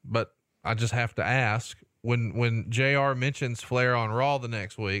side, but I just have to ask, when JR mentions Flair on Raw the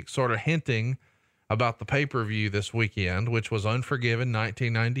next week, sort of hinting about the pay-per-view this weekend, which was Unforgiven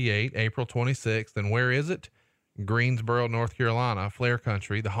 1998, April 26th. And where is it? Greensboro, North Carolina, Flair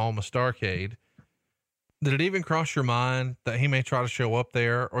country, the home of Starrcade. Did it even cross your mind that he may try to show up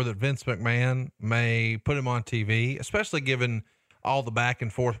there, or that Vince McMahon may put him on TV, especially given all the back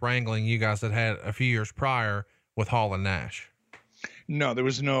and forth wrangling you guys had a few years prior with Hall and Nash? No, there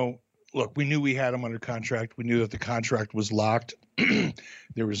was no, look, we knew we had him under contract. We knew that the contract was locked.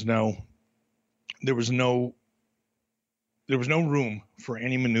 There was no room for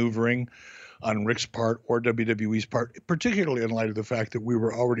any maneuvering on Rick's part or WWE's part, particularly in light of the fact that we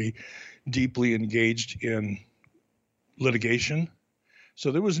were already deeply engaged in litigation.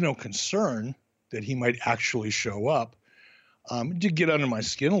 So there was no concern that he might actually show up. It did get under my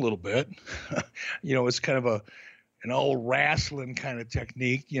skin a little bit. It's kind of an old wrestling kind of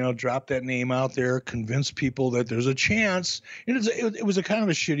technique, drop that name out there, convince people that there's a chance. And it was a kind of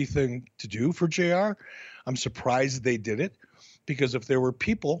a shitty thing to do for JR. I'm surprised they did it, because if there were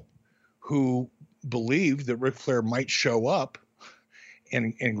people who believed that Ric Flair might show up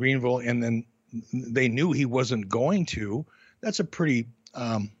in Greenville and then they knew he wasn't going to, that's a pretty,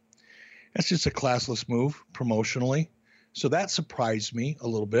 that's just a classless move promotionally. So that surprised me a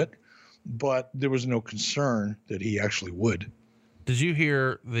little bit, but there was no concern that he actually would. Did you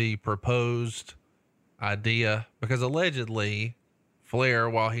hear the proposed idea? Because allegedly Flair,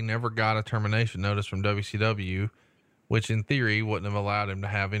 while he never got a termination notice from WCW, which in theory wouldn't have allowed him to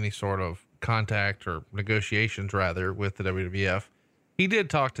have any sort of contact or negotiations rather with the WWF, he did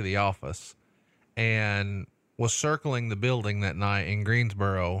talk to the office and was circling the building that night in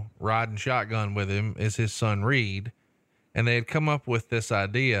Greensboro. Riding shotgun with him is his son Reed. And they had come up with this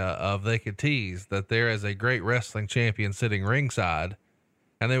idea of they could tease that there is a great wrestling champion sitting ringside,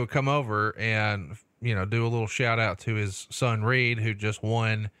 and they would come over and, do a little shout out to his son Reed, who just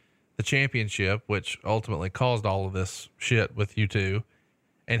won the championship, which ultimately caused all of this shit with you two.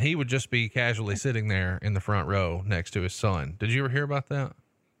 And he would just be casually sitting there in the front row next to his son. Did you ever hear about that?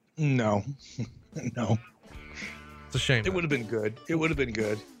 No, no. It's a shame. It would have been good. If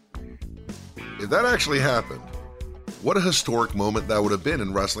that actually happened, what a historic moment that would have been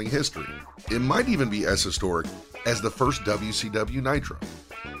in wrestling history. It might even be as historic as the first WCW Nitro.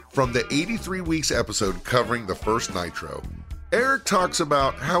 From the 83 Weeks episode covering the first Nitro, Eric talks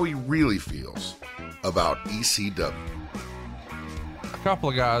about how he really feels about ECW. A couple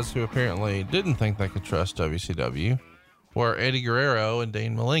of guys who apparently didn't think they could trust WCW were Eddie Guerrero and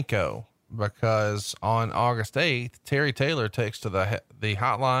Dean Malenko, because on August 8th, Terry Taylor takes to the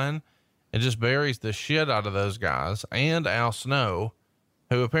hotline and just buries the shit out of those guys and Al Snow,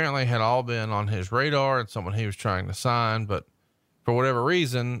 who apparently had all been on his radar and someone he was trying to sign, but for whatever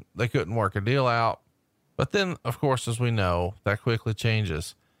reason, they couldn't work a deal out. But then, of course, as we know, that quickly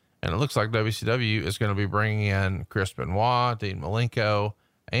changes. And it looks like WCW is going to be bringing in Chris Benoit, Dean Malenko,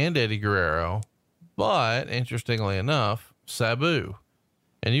 and Eddie Guerrero. But interestingly enough, Sabu.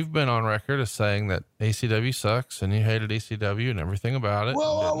 And you've been on record as saying that ECW sucks and you hated ECW and everything about it.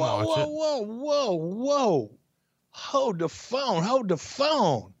 Whoa. Hold the phone.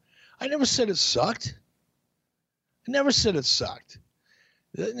 I never said it sucked.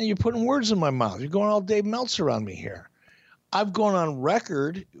 You're putting words in my mouth. You're going all Dave Meltzer on me here. I've gone on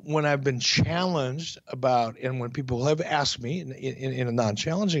record when I've been challenged about, and when people have asked me in a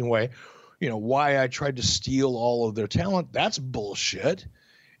non-challenging way, why I tried to steal all of their talent. That's bullshit.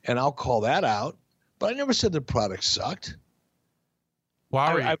 And I'll call that out, but I never said the product sucked.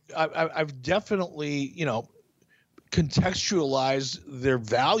 Why? I've definitely, contextualized their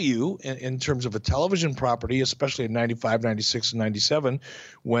value in terms of a television property, especially in 95, 96, and 97,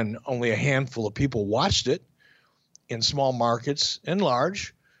 when only a handful of people watched it in small markets and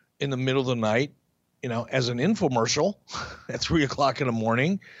large in the middle of the night, as an infomercial at 3:00 in the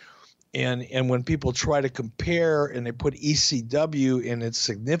morning. And when people try to compare and they put ECW and its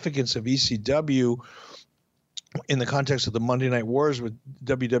significance of ECW in the context of the Monday Night Wars with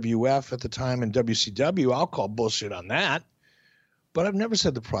WWF at the time and WCW, I'll call bullshit on that. But I've never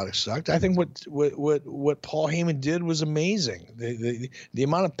said the product sucked. I think what Paul Heyman did was amazing. The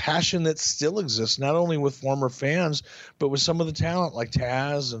amount of passion that still exists, not only with former fans, but with some of the talent like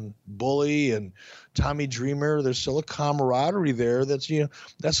Taz and Bully and Tommy Dreamer. There's still a camaraderie there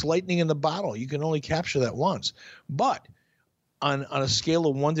that's lightning in the bottle. You can only capture that once. But on a scale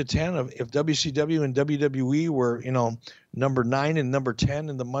of 1 to 10, if WCW and WWE were, number 9 and number 10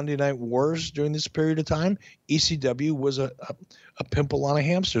 in the Monday Night Wars during this period of time, ECW was a pimple on a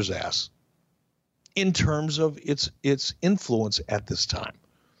hamster's ass in terms of its influence at this time.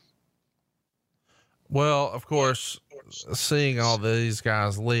 Well, of course, seeing all these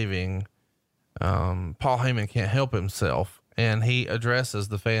guys leaving, Paul Heyman can't help himself, and he addresses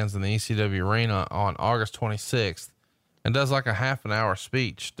the fans in the ECW arena on August 26th and does like a half an hour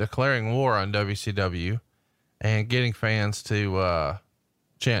speech declaring war on WCW and getting fans to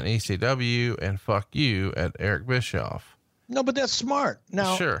chant ECW and fuck you at Eric Bischoff. No, but that's smart.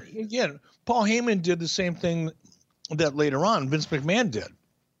 Now, sure. Again, Paul Heyman did the same thing that later on Vince McMahon did.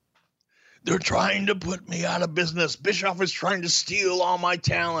 They're trying to put me out of business. Bischoff is trying to steal all my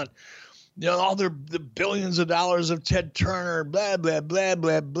talent. All the billions of dollars of Ted Turner, blah, blah, blah,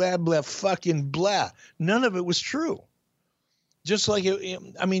 blah, blah, blah, fucking blah. None of it was true. Just like, Vince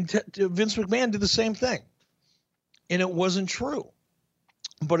McMahon did the same thing. And it wasn't true.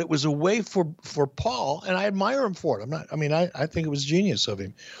 But it was a way for Paul, and I admire him for it. I think it was genius of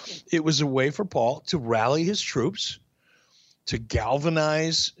him. It was a way for Paul to rally his troops, to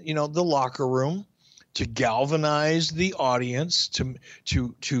galvanize, the locker room, to galvanize the audience,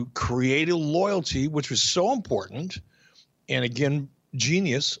 to create a loyalty, which was so important. And again,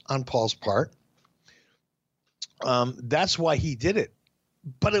 genius on Paul's part. That's why he did it,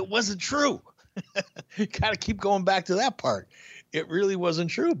 but it wasn't true. Got to keep going back to that part. It really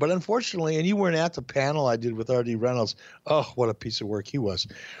wasn't true, but unfortunately, and you weren't at the panel I did with R.D. Reynolds. Oh, what a piece of work he was.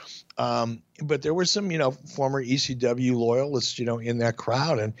 But there were some, former ECW loyalists, in that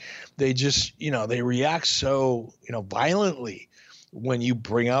crowd, and they just, they react so, violently when you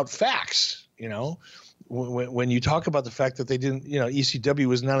bring out facts, when you talk about the fact that they didn't, ECW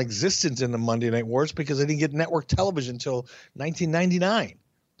was non-existent in the Monday Night Wars because they didn't get network television until 1999.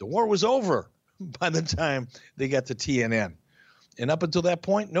 The war was over by the time they got to TNN. And up until that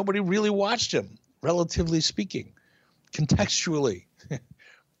point, nobody really watched him, relatively speaking, contextually.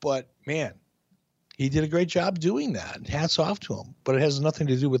 But, man, he did a great job doing that. Hats off to him. But it has nothing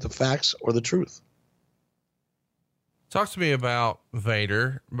to do with the facts or the truth. Talk to me about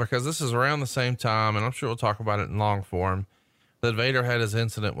Vader, because this is around the same time, and I'm sure we'll talk about it in long form, that Vader had his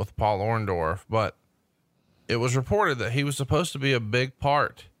incident with Paul Orndorff, but it was reported that he was supposed to be a big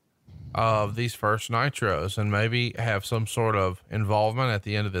part of these first Nitros and maybe have some sort of involvement at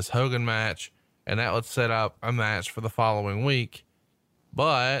the end of this Hogan match. And that would set up a match for the following week.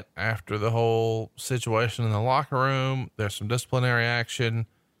 But after the whole situation in the locker room, there's some disciplinary action,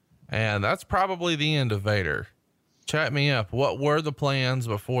 and that's probably the end of Vader. Chat me up. What were the plans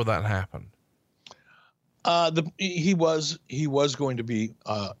before that happened? He was going to be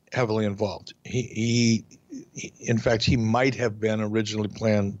heavily involved. He in fact, he might have been originally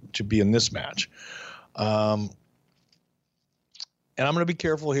planned to be in this match. And I'm going to be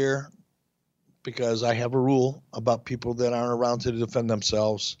careful here because I have a rule about people that aren't around to defend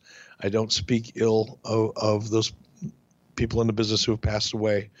themselves. I don't speak ill of those people in the business who have passed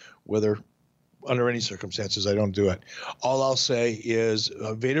away, whether under any circumstances. I don't do it. All I'll say is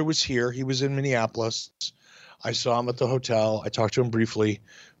Vader was here. He was in Minneapolis. I saw him at the hotel. I talked to him briefly,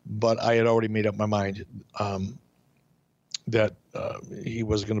 but I had already made up my mind that he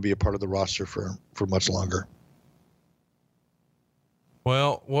was going to be a part of the roster for much longer.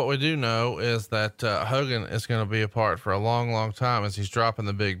 Well, what we do know is that Hogan is going to be a part for a long, long time as he's dropping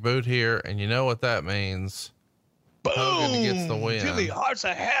the big boot here. And you know what that means? Boom! Hogan gets the win. Jimmy Hart's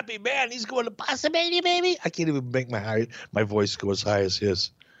a happy man. He's going to Bostomania, baby. I can't even make my voice go as high as his.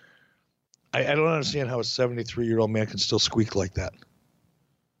 I don't understand how a 73-year-old man can still squeak like that.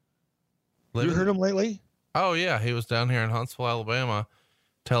 You heard him lately? Oh yeah. He was down here in Huntsville, Alabama,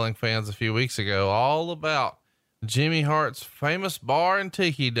 telling fans a few weeks ago all about Jimmy Hart's famous bar and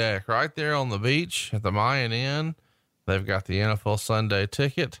tiki deck right there on the beach at the Mayan Inn. They've got the NFL Sunday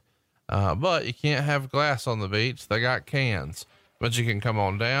ticket. But you can't have glass on the beach. They got cans, but you can come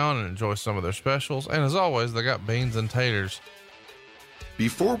on down and enjoy some of their specials. And as always, they got beans and taters.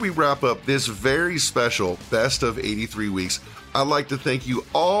 Before we wrap up this very special Best of 83 Weeks, I'd like to thank you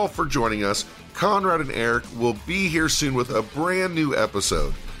all for joining us. Conrad and Eric will be here soon with a brand new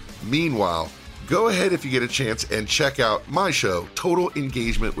episode. Meanwhile, go ahead if you get a chance and check out my show, Total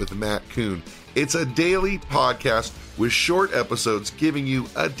Engagement with Matt Kuhn. It's a daily podcast with short episodes giving you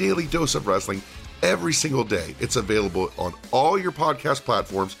a daily dose of wrestling every single day. It's available on all your podcast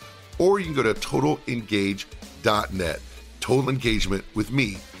platforms, or you can go to totalengage.net. Total Engagement with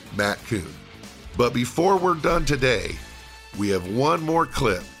me, Matt Kuhn. But before we're done today, we have one more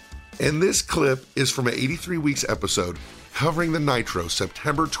clip. And this clip is from an 83 Weeks episode covering the Nitro,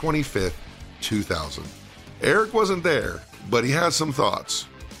 September 25th, 2000. Eric wasn't there, but he has some thoughts,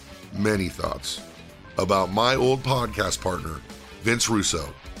 many thoughts, about my old podcast partner, Vince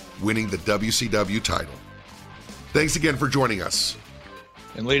Russo, winning the WCW title. Thanks again for joining us.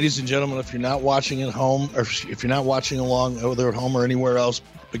 And ladies and gentlemen, if you're not watching at home, or if you're not watching along whether at home or anywhere else,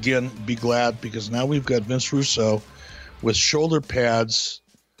 again, be glad, because now we've got Vince Russo with shoulder pads,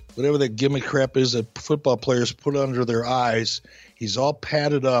 whatever that gimmick crap is that football players put under their eyes. He's all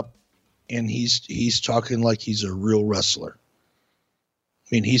padded up, and he's talking like he's a real wrestler. I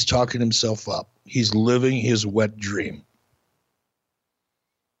mean, he's talking himself up. He's living his wet dream.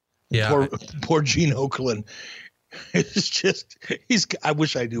 Yeah. Poor Gene Okerlund. It's just, I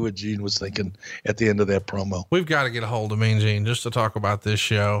wish I knew what Gene was thinking at the end of that promo. We've got to get a hold of Mean Gene just to talk about this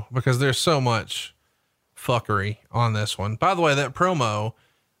show, because there's so much fuckery on this one. By the way, that promo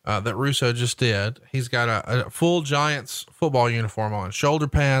that Russo just did, he's got a full Giants football uniform on, shoulder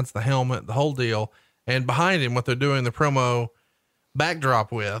pads, the helmet, the whole deal. And behind him, what they're doing the promo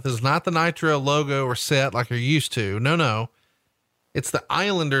backdrop with is not the Nitro logo or set like you're used to. No. It's the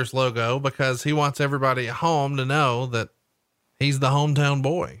Islanders logo, because he wants everybody at home to know that he's the hometown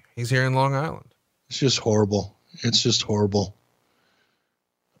boy. He's here in Long Island. It's just horrible. It's just horrible.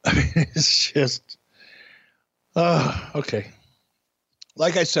 I mean, it's just, okay.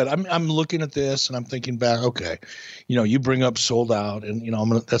 Like I said, I'm looking at this and I'm thinking back, okay, you bring up Sold Out, and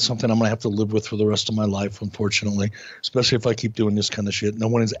that's something I'm going to have to live with for the rest of my life, unfortunately, especially if I keep doing this kind of shit. No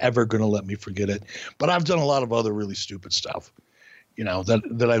one is ever going to let me forget it, but I've done a lot of other really stupid stuff,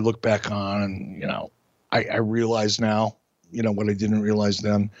 that I look back on, and, I realize now, what I didn't realize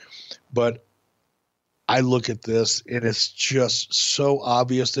then, but I look at this and it's just so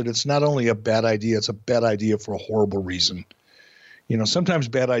obvious that it's not only a bad idea, it's a bad idea for a horrible reason. Sometimes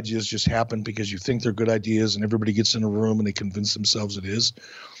bad ideas just happen because you think they're good ideas and everybody gets in a room and they convince themselves it is.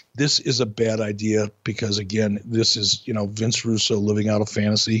 This is a bad idea because, again, this is, Vince Russo living out a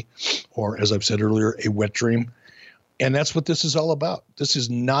fantasy, or as I've said earlier, a wet dream. And that's what this is all about. This is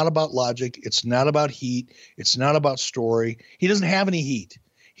not about logic. It's not about heat. It's not about story. He doesn't have any heat.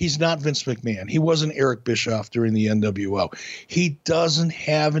 He's not Vince McMahon. He wasn't Eric Bischoff during the NWO. He doesn't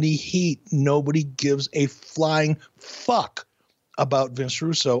have any heat. Nobody gives a flying fuck about Vince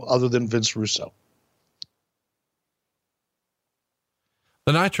Russo other than Vince Russo.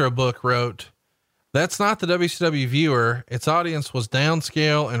 The Nitro book wrote, "That's not the WCW viewer. Its audience was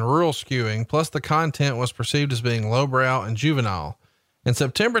downscale and rural skewing, plus the content was perceived as being lowbrow and juvenile. In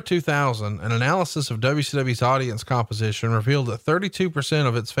September 2000, an analysis of WCW's audience composition revealed that 32%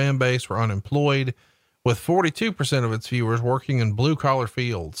 of its fan base were unemployed, with 42% of its viewers working in blue collar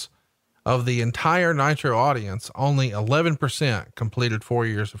fields. Of the entire Nitro audience, only 11% completed 4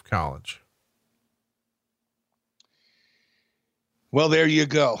 years of college. Well, there you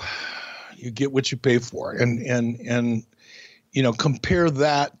go. You get what you pay for. And, you know, compare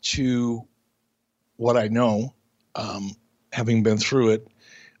that to what I know, having been through it,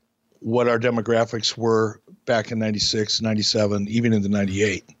 what our demographics were back in 96, 97, even into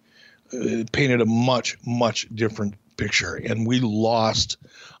 98. It painted a much, much different picture. And we lost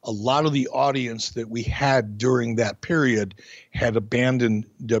a lot of the audience that we had during that period had abandoned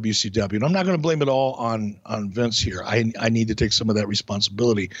WCW. And I'm not going to blame it all on Vince here. I need to take some of that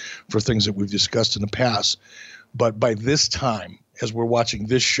responsibility for things that we've discussed in the past. But by this time, as we're watching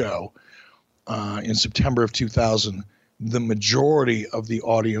this show in September of 2000, the majority of the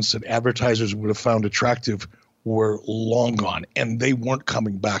audience that advertisers would have found attractive were long gone, and they weren't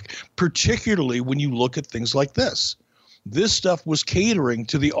coming back, particularly when you look at things like this. This stuff was catering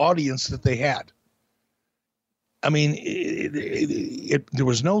to the audience that they had. I mean, there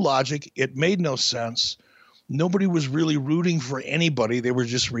was no logic. It made no sense. Nobody was really rooting for anybody. They were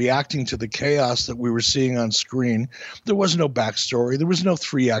just reacting to the chaos that we were seeing on screen. There was no backstory. There was no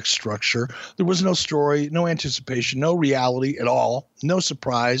 3-act structure. There was no story, no anticipation, no reality at all, no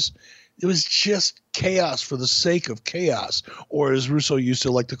surprise. It was just chaos for the sake of chaos, or as Russo used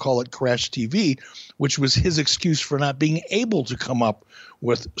to like to call it, crash TV, which was his excuse for not being able to come up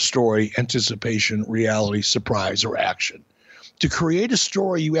with story, anticipation, reality, surprise, or action. To create a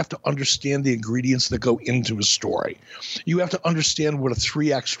story, you have to understand the ingredients that go into a story. You have to understand what a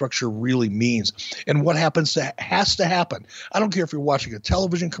 3-act structure really means and what has to happen. I don't care if you're watching a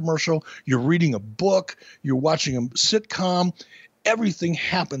television commercial, you're reading a book, you're watching a sitcom. Everything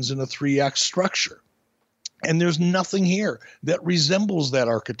happens in a 3-act structure. And there's nothing here that resembles that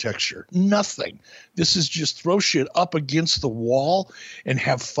architecture. Nothing. This is just throw shit up against the wall and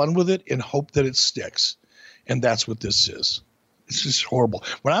have fun with it and hope that it sticks. And that's what this is. This is horrible.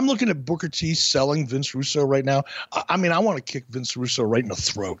 When I'm looking at Booker T selling Vince Russo right now, I mean, I want to kick Vince Russo right in the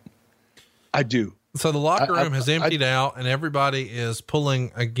throat. I do. So the locker room has emptied out and everybody is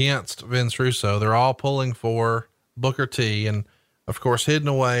pulling against Vince Russo. They're all pulling for Booker T. And of course, hidden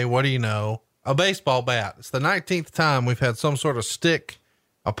away, what do you know? A baseball bat. It's the 19th time we've had some sort of stick,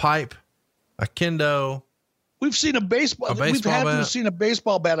 a pipe, a kendo. We've seen a baseball bat. We've seen a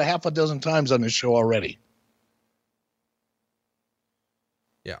baseball bat a half a dozen times on this show already.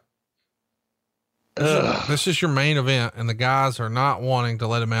 Yeah. This is your main event and the guys are not wanting to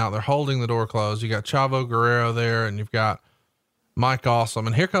let him out. They're holding the door closed. You got Chavo Guerrero there and you've got Mike Awesome.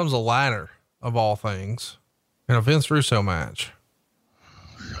 And here comes a ladder of all things in a Vince Russo match.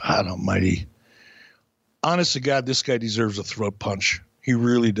 God almighty. Honest to God, this guy deserves a throat punch. He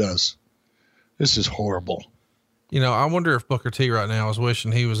really does. This is horrible. You know, I wonder if Booker T right now is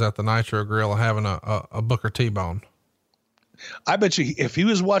wishing he was at the Nitro Grill having a Booker T bone. I bet you if he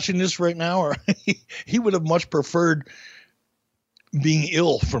was watching this right now, or he would have much preferred being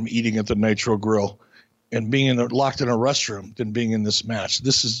ill from eating at the Nitro Grill and being locked in a restroom than being in this match.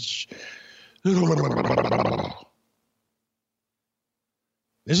 This is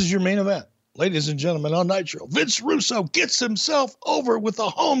your main event. Ladies and gentlemen, on Nitro, Vince Russo gets himself over with the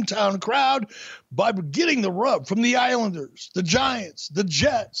hometown crowd by getting the rub from the Islanders, the Giants, the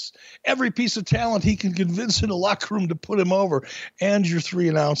Jets, every piece of talent he can convince in the locker room to put him over, and your 3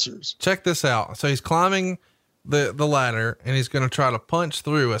 announcers. Check this out. So he's climbing the ladder and he's going to try to punch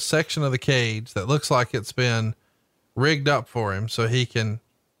through a section of the cage that looks like it's been rigged up for him so he can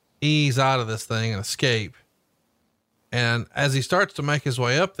ease out of this thing and escape. And as he starts to make his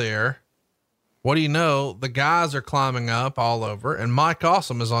way up there, what do you know? The guys are climbing up all over and Mike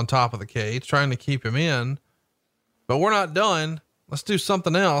Awesome is on top of the cage trying to keep him in, but we're not done. Let's do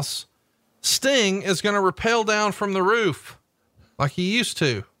something else. Sting is going to rappel down from the roof like he used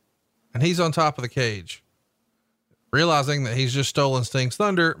to. And he's on top of the cage. Realizing that he's just stolen Sting's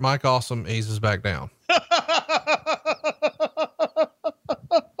thunder, Mike Awesome eases back down.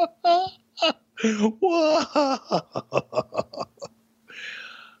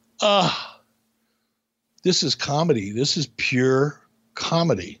 This is comedy. This is pure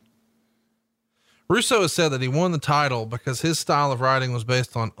comedy. Russo has said that he won the title because his style of writing was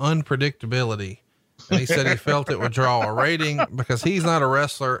based on unpredictability. And he said he felt it would draw a rating because he's not a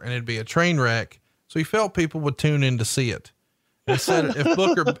wrestler and it'd be a train wreck. So he felt people would tune in to see it. And he said,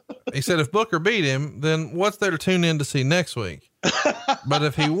 if Booker beat him, then what's there to tune in to see next week? But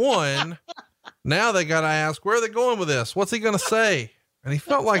if he won, now they got to ask, where are they going with this? What's he going to say? and he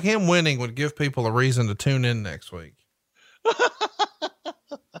felt like him winning would give people a reason to tune in next week.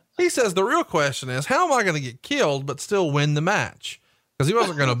 He says the real question is, how am I going to get killed but still win the match? Because he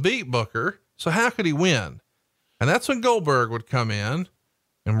wasn't going to beat Booker. So how could he win? And that's when Goldberg would come in,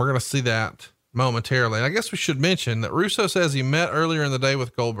 and we're going to see that momentarily. And I guess we should mention that Russo says he met earlier in the day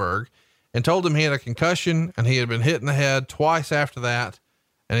with Goldberg and told him he had a concussion and he had been hit in the head twice after that.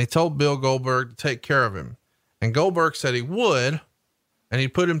 And he told Bill Goldberg to take care of him. And Goldberg said he would, and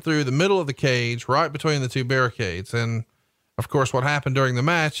he'd put him through the middle of the cage, right between the two barricades. And of course, what happened during the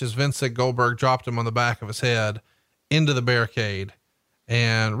match is Vince said Goldberg dropped him on the back of his head into the barricade.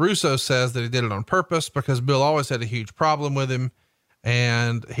 And Russo says that he did it on purpose because Bill always had a huge problem with him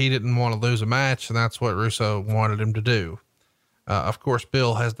and he didn't want to lose a match. And that's what Russo wanted him to do. Of course,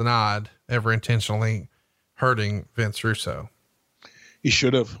 Bill has denied ever intentionally hurting Vince Russo. He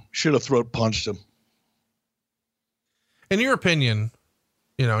should have throat punched him. In your opinion,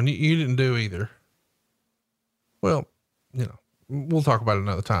 you know, and you didn't do either. Well, you know, we'll talk about it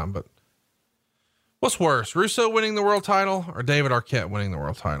another time, but what's worse, Russo winning the world title or David Arquette winning the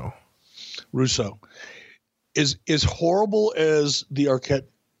world title? Russo. As horrible as the Arquette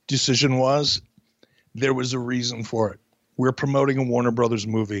decision was, there was a reason for it. We're promoting a Warner Brothers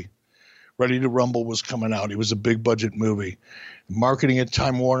movie. Ready to Rumble was coming out. It was a big budget movie. Marketing at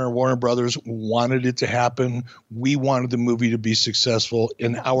Time Warner Brothers wanted it to happen. We wanted the movie to be successful.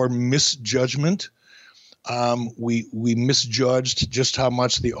 In our misjudgment, we misjudged just how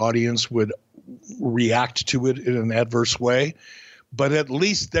much the audience would react to it in an adverse way. But at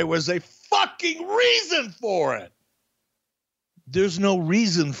least there was a fucking reason for it. There's no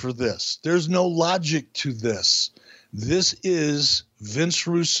reason for this. There's no logic to this. This is Vince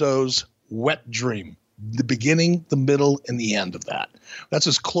Russo's wet dream. The beginning, the middle, and the end of that. That's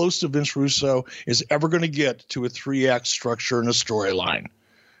as close to Vince Russo is ever going to get to a 3-act structure and a storyline.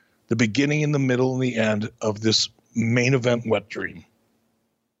 The beginning and the middle and the end of this main event wet dream.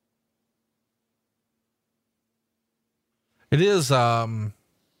 It is,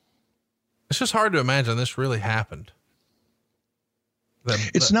 it's just hard to imagine this really happened.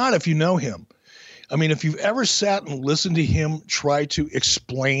 It's not if you know him. I mean, if you've ever sat and listened to him try to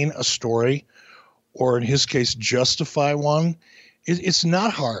explain a story, or in his case, justify one, it's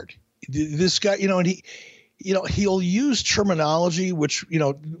not hard. This guy, you know, and he'll use terminology, which, you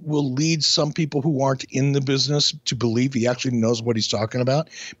know, will lead some people who aren't in the business to believe he actually knows what he's talking about,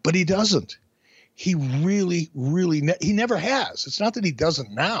 but he doesn't. He really, he never has. It's not that he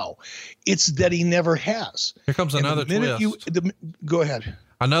doesn't now. It's that he never has. Here comes another twist. Go ahead.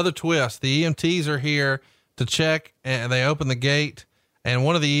 Another twist. The EMTs are here to check, and they open the gate, and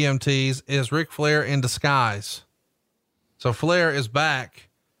one of the EMTs is Ric Flair in disguise. So Flair is back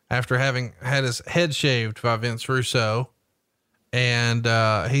after having had his head shaved by Vince Russo, and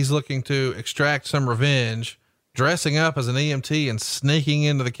he's looking to extract some revenge, dressing up as an EMT and sneaking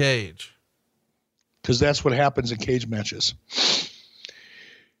into the cage. Because that's what happens in cage matches.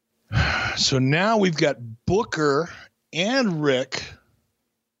 So now we've got Booker and Rick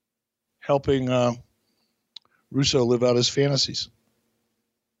helping Russo live out his fantasies.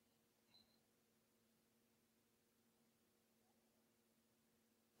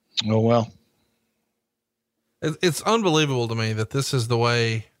 Oh, well. It's unbelievable to me that this is the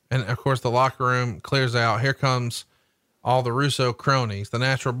way. And of course the locker room clears out. Here comes all the Russo cronies, the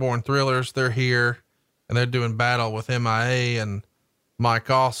Natural Born Thrillers. They're here and they're doing battle with MIA and Mike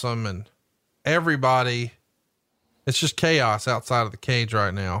Awesome and everybody. It's just chaos outside of the cage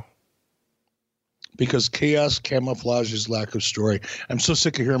right now. Because chaos camouflages lack of story. I'm so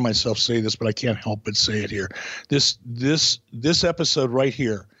sick of hearing myself say this, but I can't help but say it here. This episode right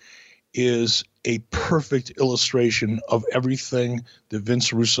here is a perfect illustration of everything that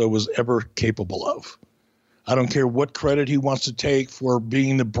Vince Russo was ever capable of. I don't care what credit he wants to take for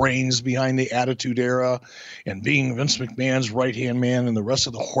being the brains behind the Attitude Era and being Vince McMahon's right-hand man and the rest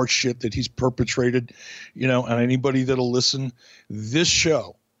of the horse shit that he's perpetrated, you know, and anybody that'll listen. This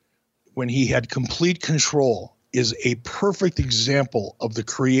show, when he had complete control, is a perfect example of the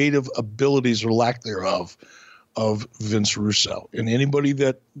creative abilities or lack thereof of Vince Russo. And anybody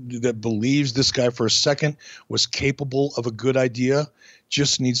that believes this guy for a second was capable of a good idea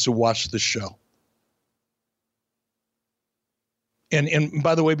just needs to watch the show. And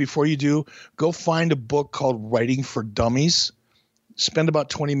by the way, before you do, go find a book called Writing for Dummies. Spend about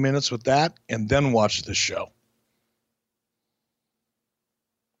 20 minutes with that and then watch the show.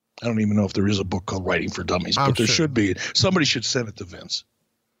 I don't even know if there is a book called Writing for Dummies, but there should be. Somebody should send it to Vince.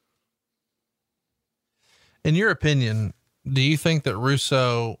 In your opinion, do you think that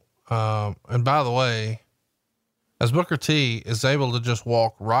Russo, and by the way, as Booker T is able to just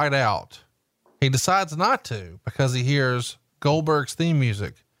walk right out. He decides not to because he hears Goldberg's theme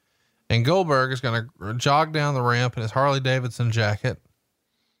music, and Goldberg is going to jog down the ramp in his Harley Davidson jacket.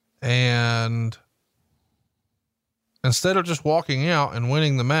 And instead of just walking out and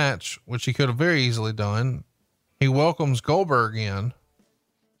winning the match, which he could have very easily done, he welcomes Goldberg in.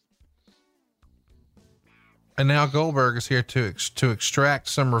 And now Goldberg is here to extract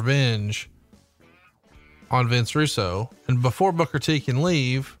some revenge on Vince Russo. And before Booker T can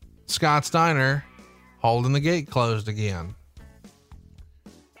leave, Scott Steiner holding the gate closed again.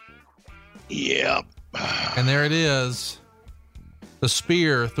 Yep. And there it is. The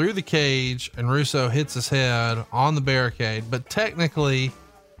spear through the cage, and Russo hits his head on the barricade. But technically,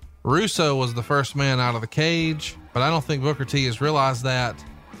 Russo was the first man out of the cage, but I don't think Booker T has realized that.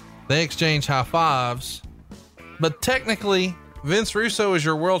 They exchange high fives. But technically, Vince Russo is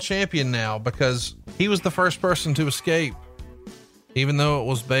your world champion now because he was the first person to escape, even though it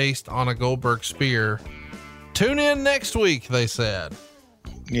was based on a Goldberg spear. Tune in next week, they said.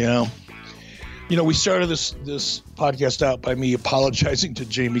 Yeah. You know, we started this podcast out by me apologizing to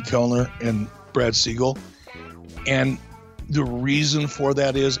Jamie Kellner and Brad Siegel. And the reason for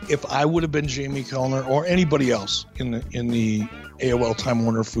that is if I would have been Jamie Kellner or anybody else in the AOL Time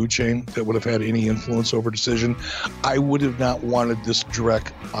Warner food chain that would have had any influence over decision, I would have not wanted this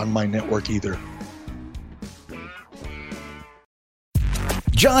direct on my network either.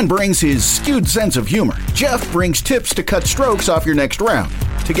 John brings his skewed sense of humor. Jeff brings tips to cut strokes off your next round.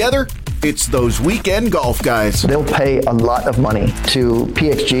 Together, it's those weekend golf guys. They'll pay a lot of money to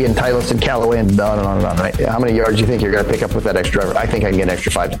PXG and Titleist and Callaway and on and on and on, right? How many yards do you think you're going to pick up with that extra driver? I think I can get an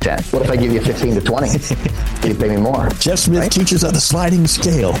extra 5 to 10. What if I give you 15 to 20? You pay me more. Jeff Smith teaches on the sliding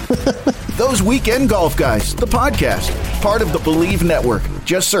scale. Those Weekend Golf Guys, the podcast, part of the Believe Network.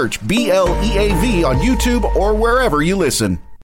 Just search BLEAV on YouTube or wherever you listen.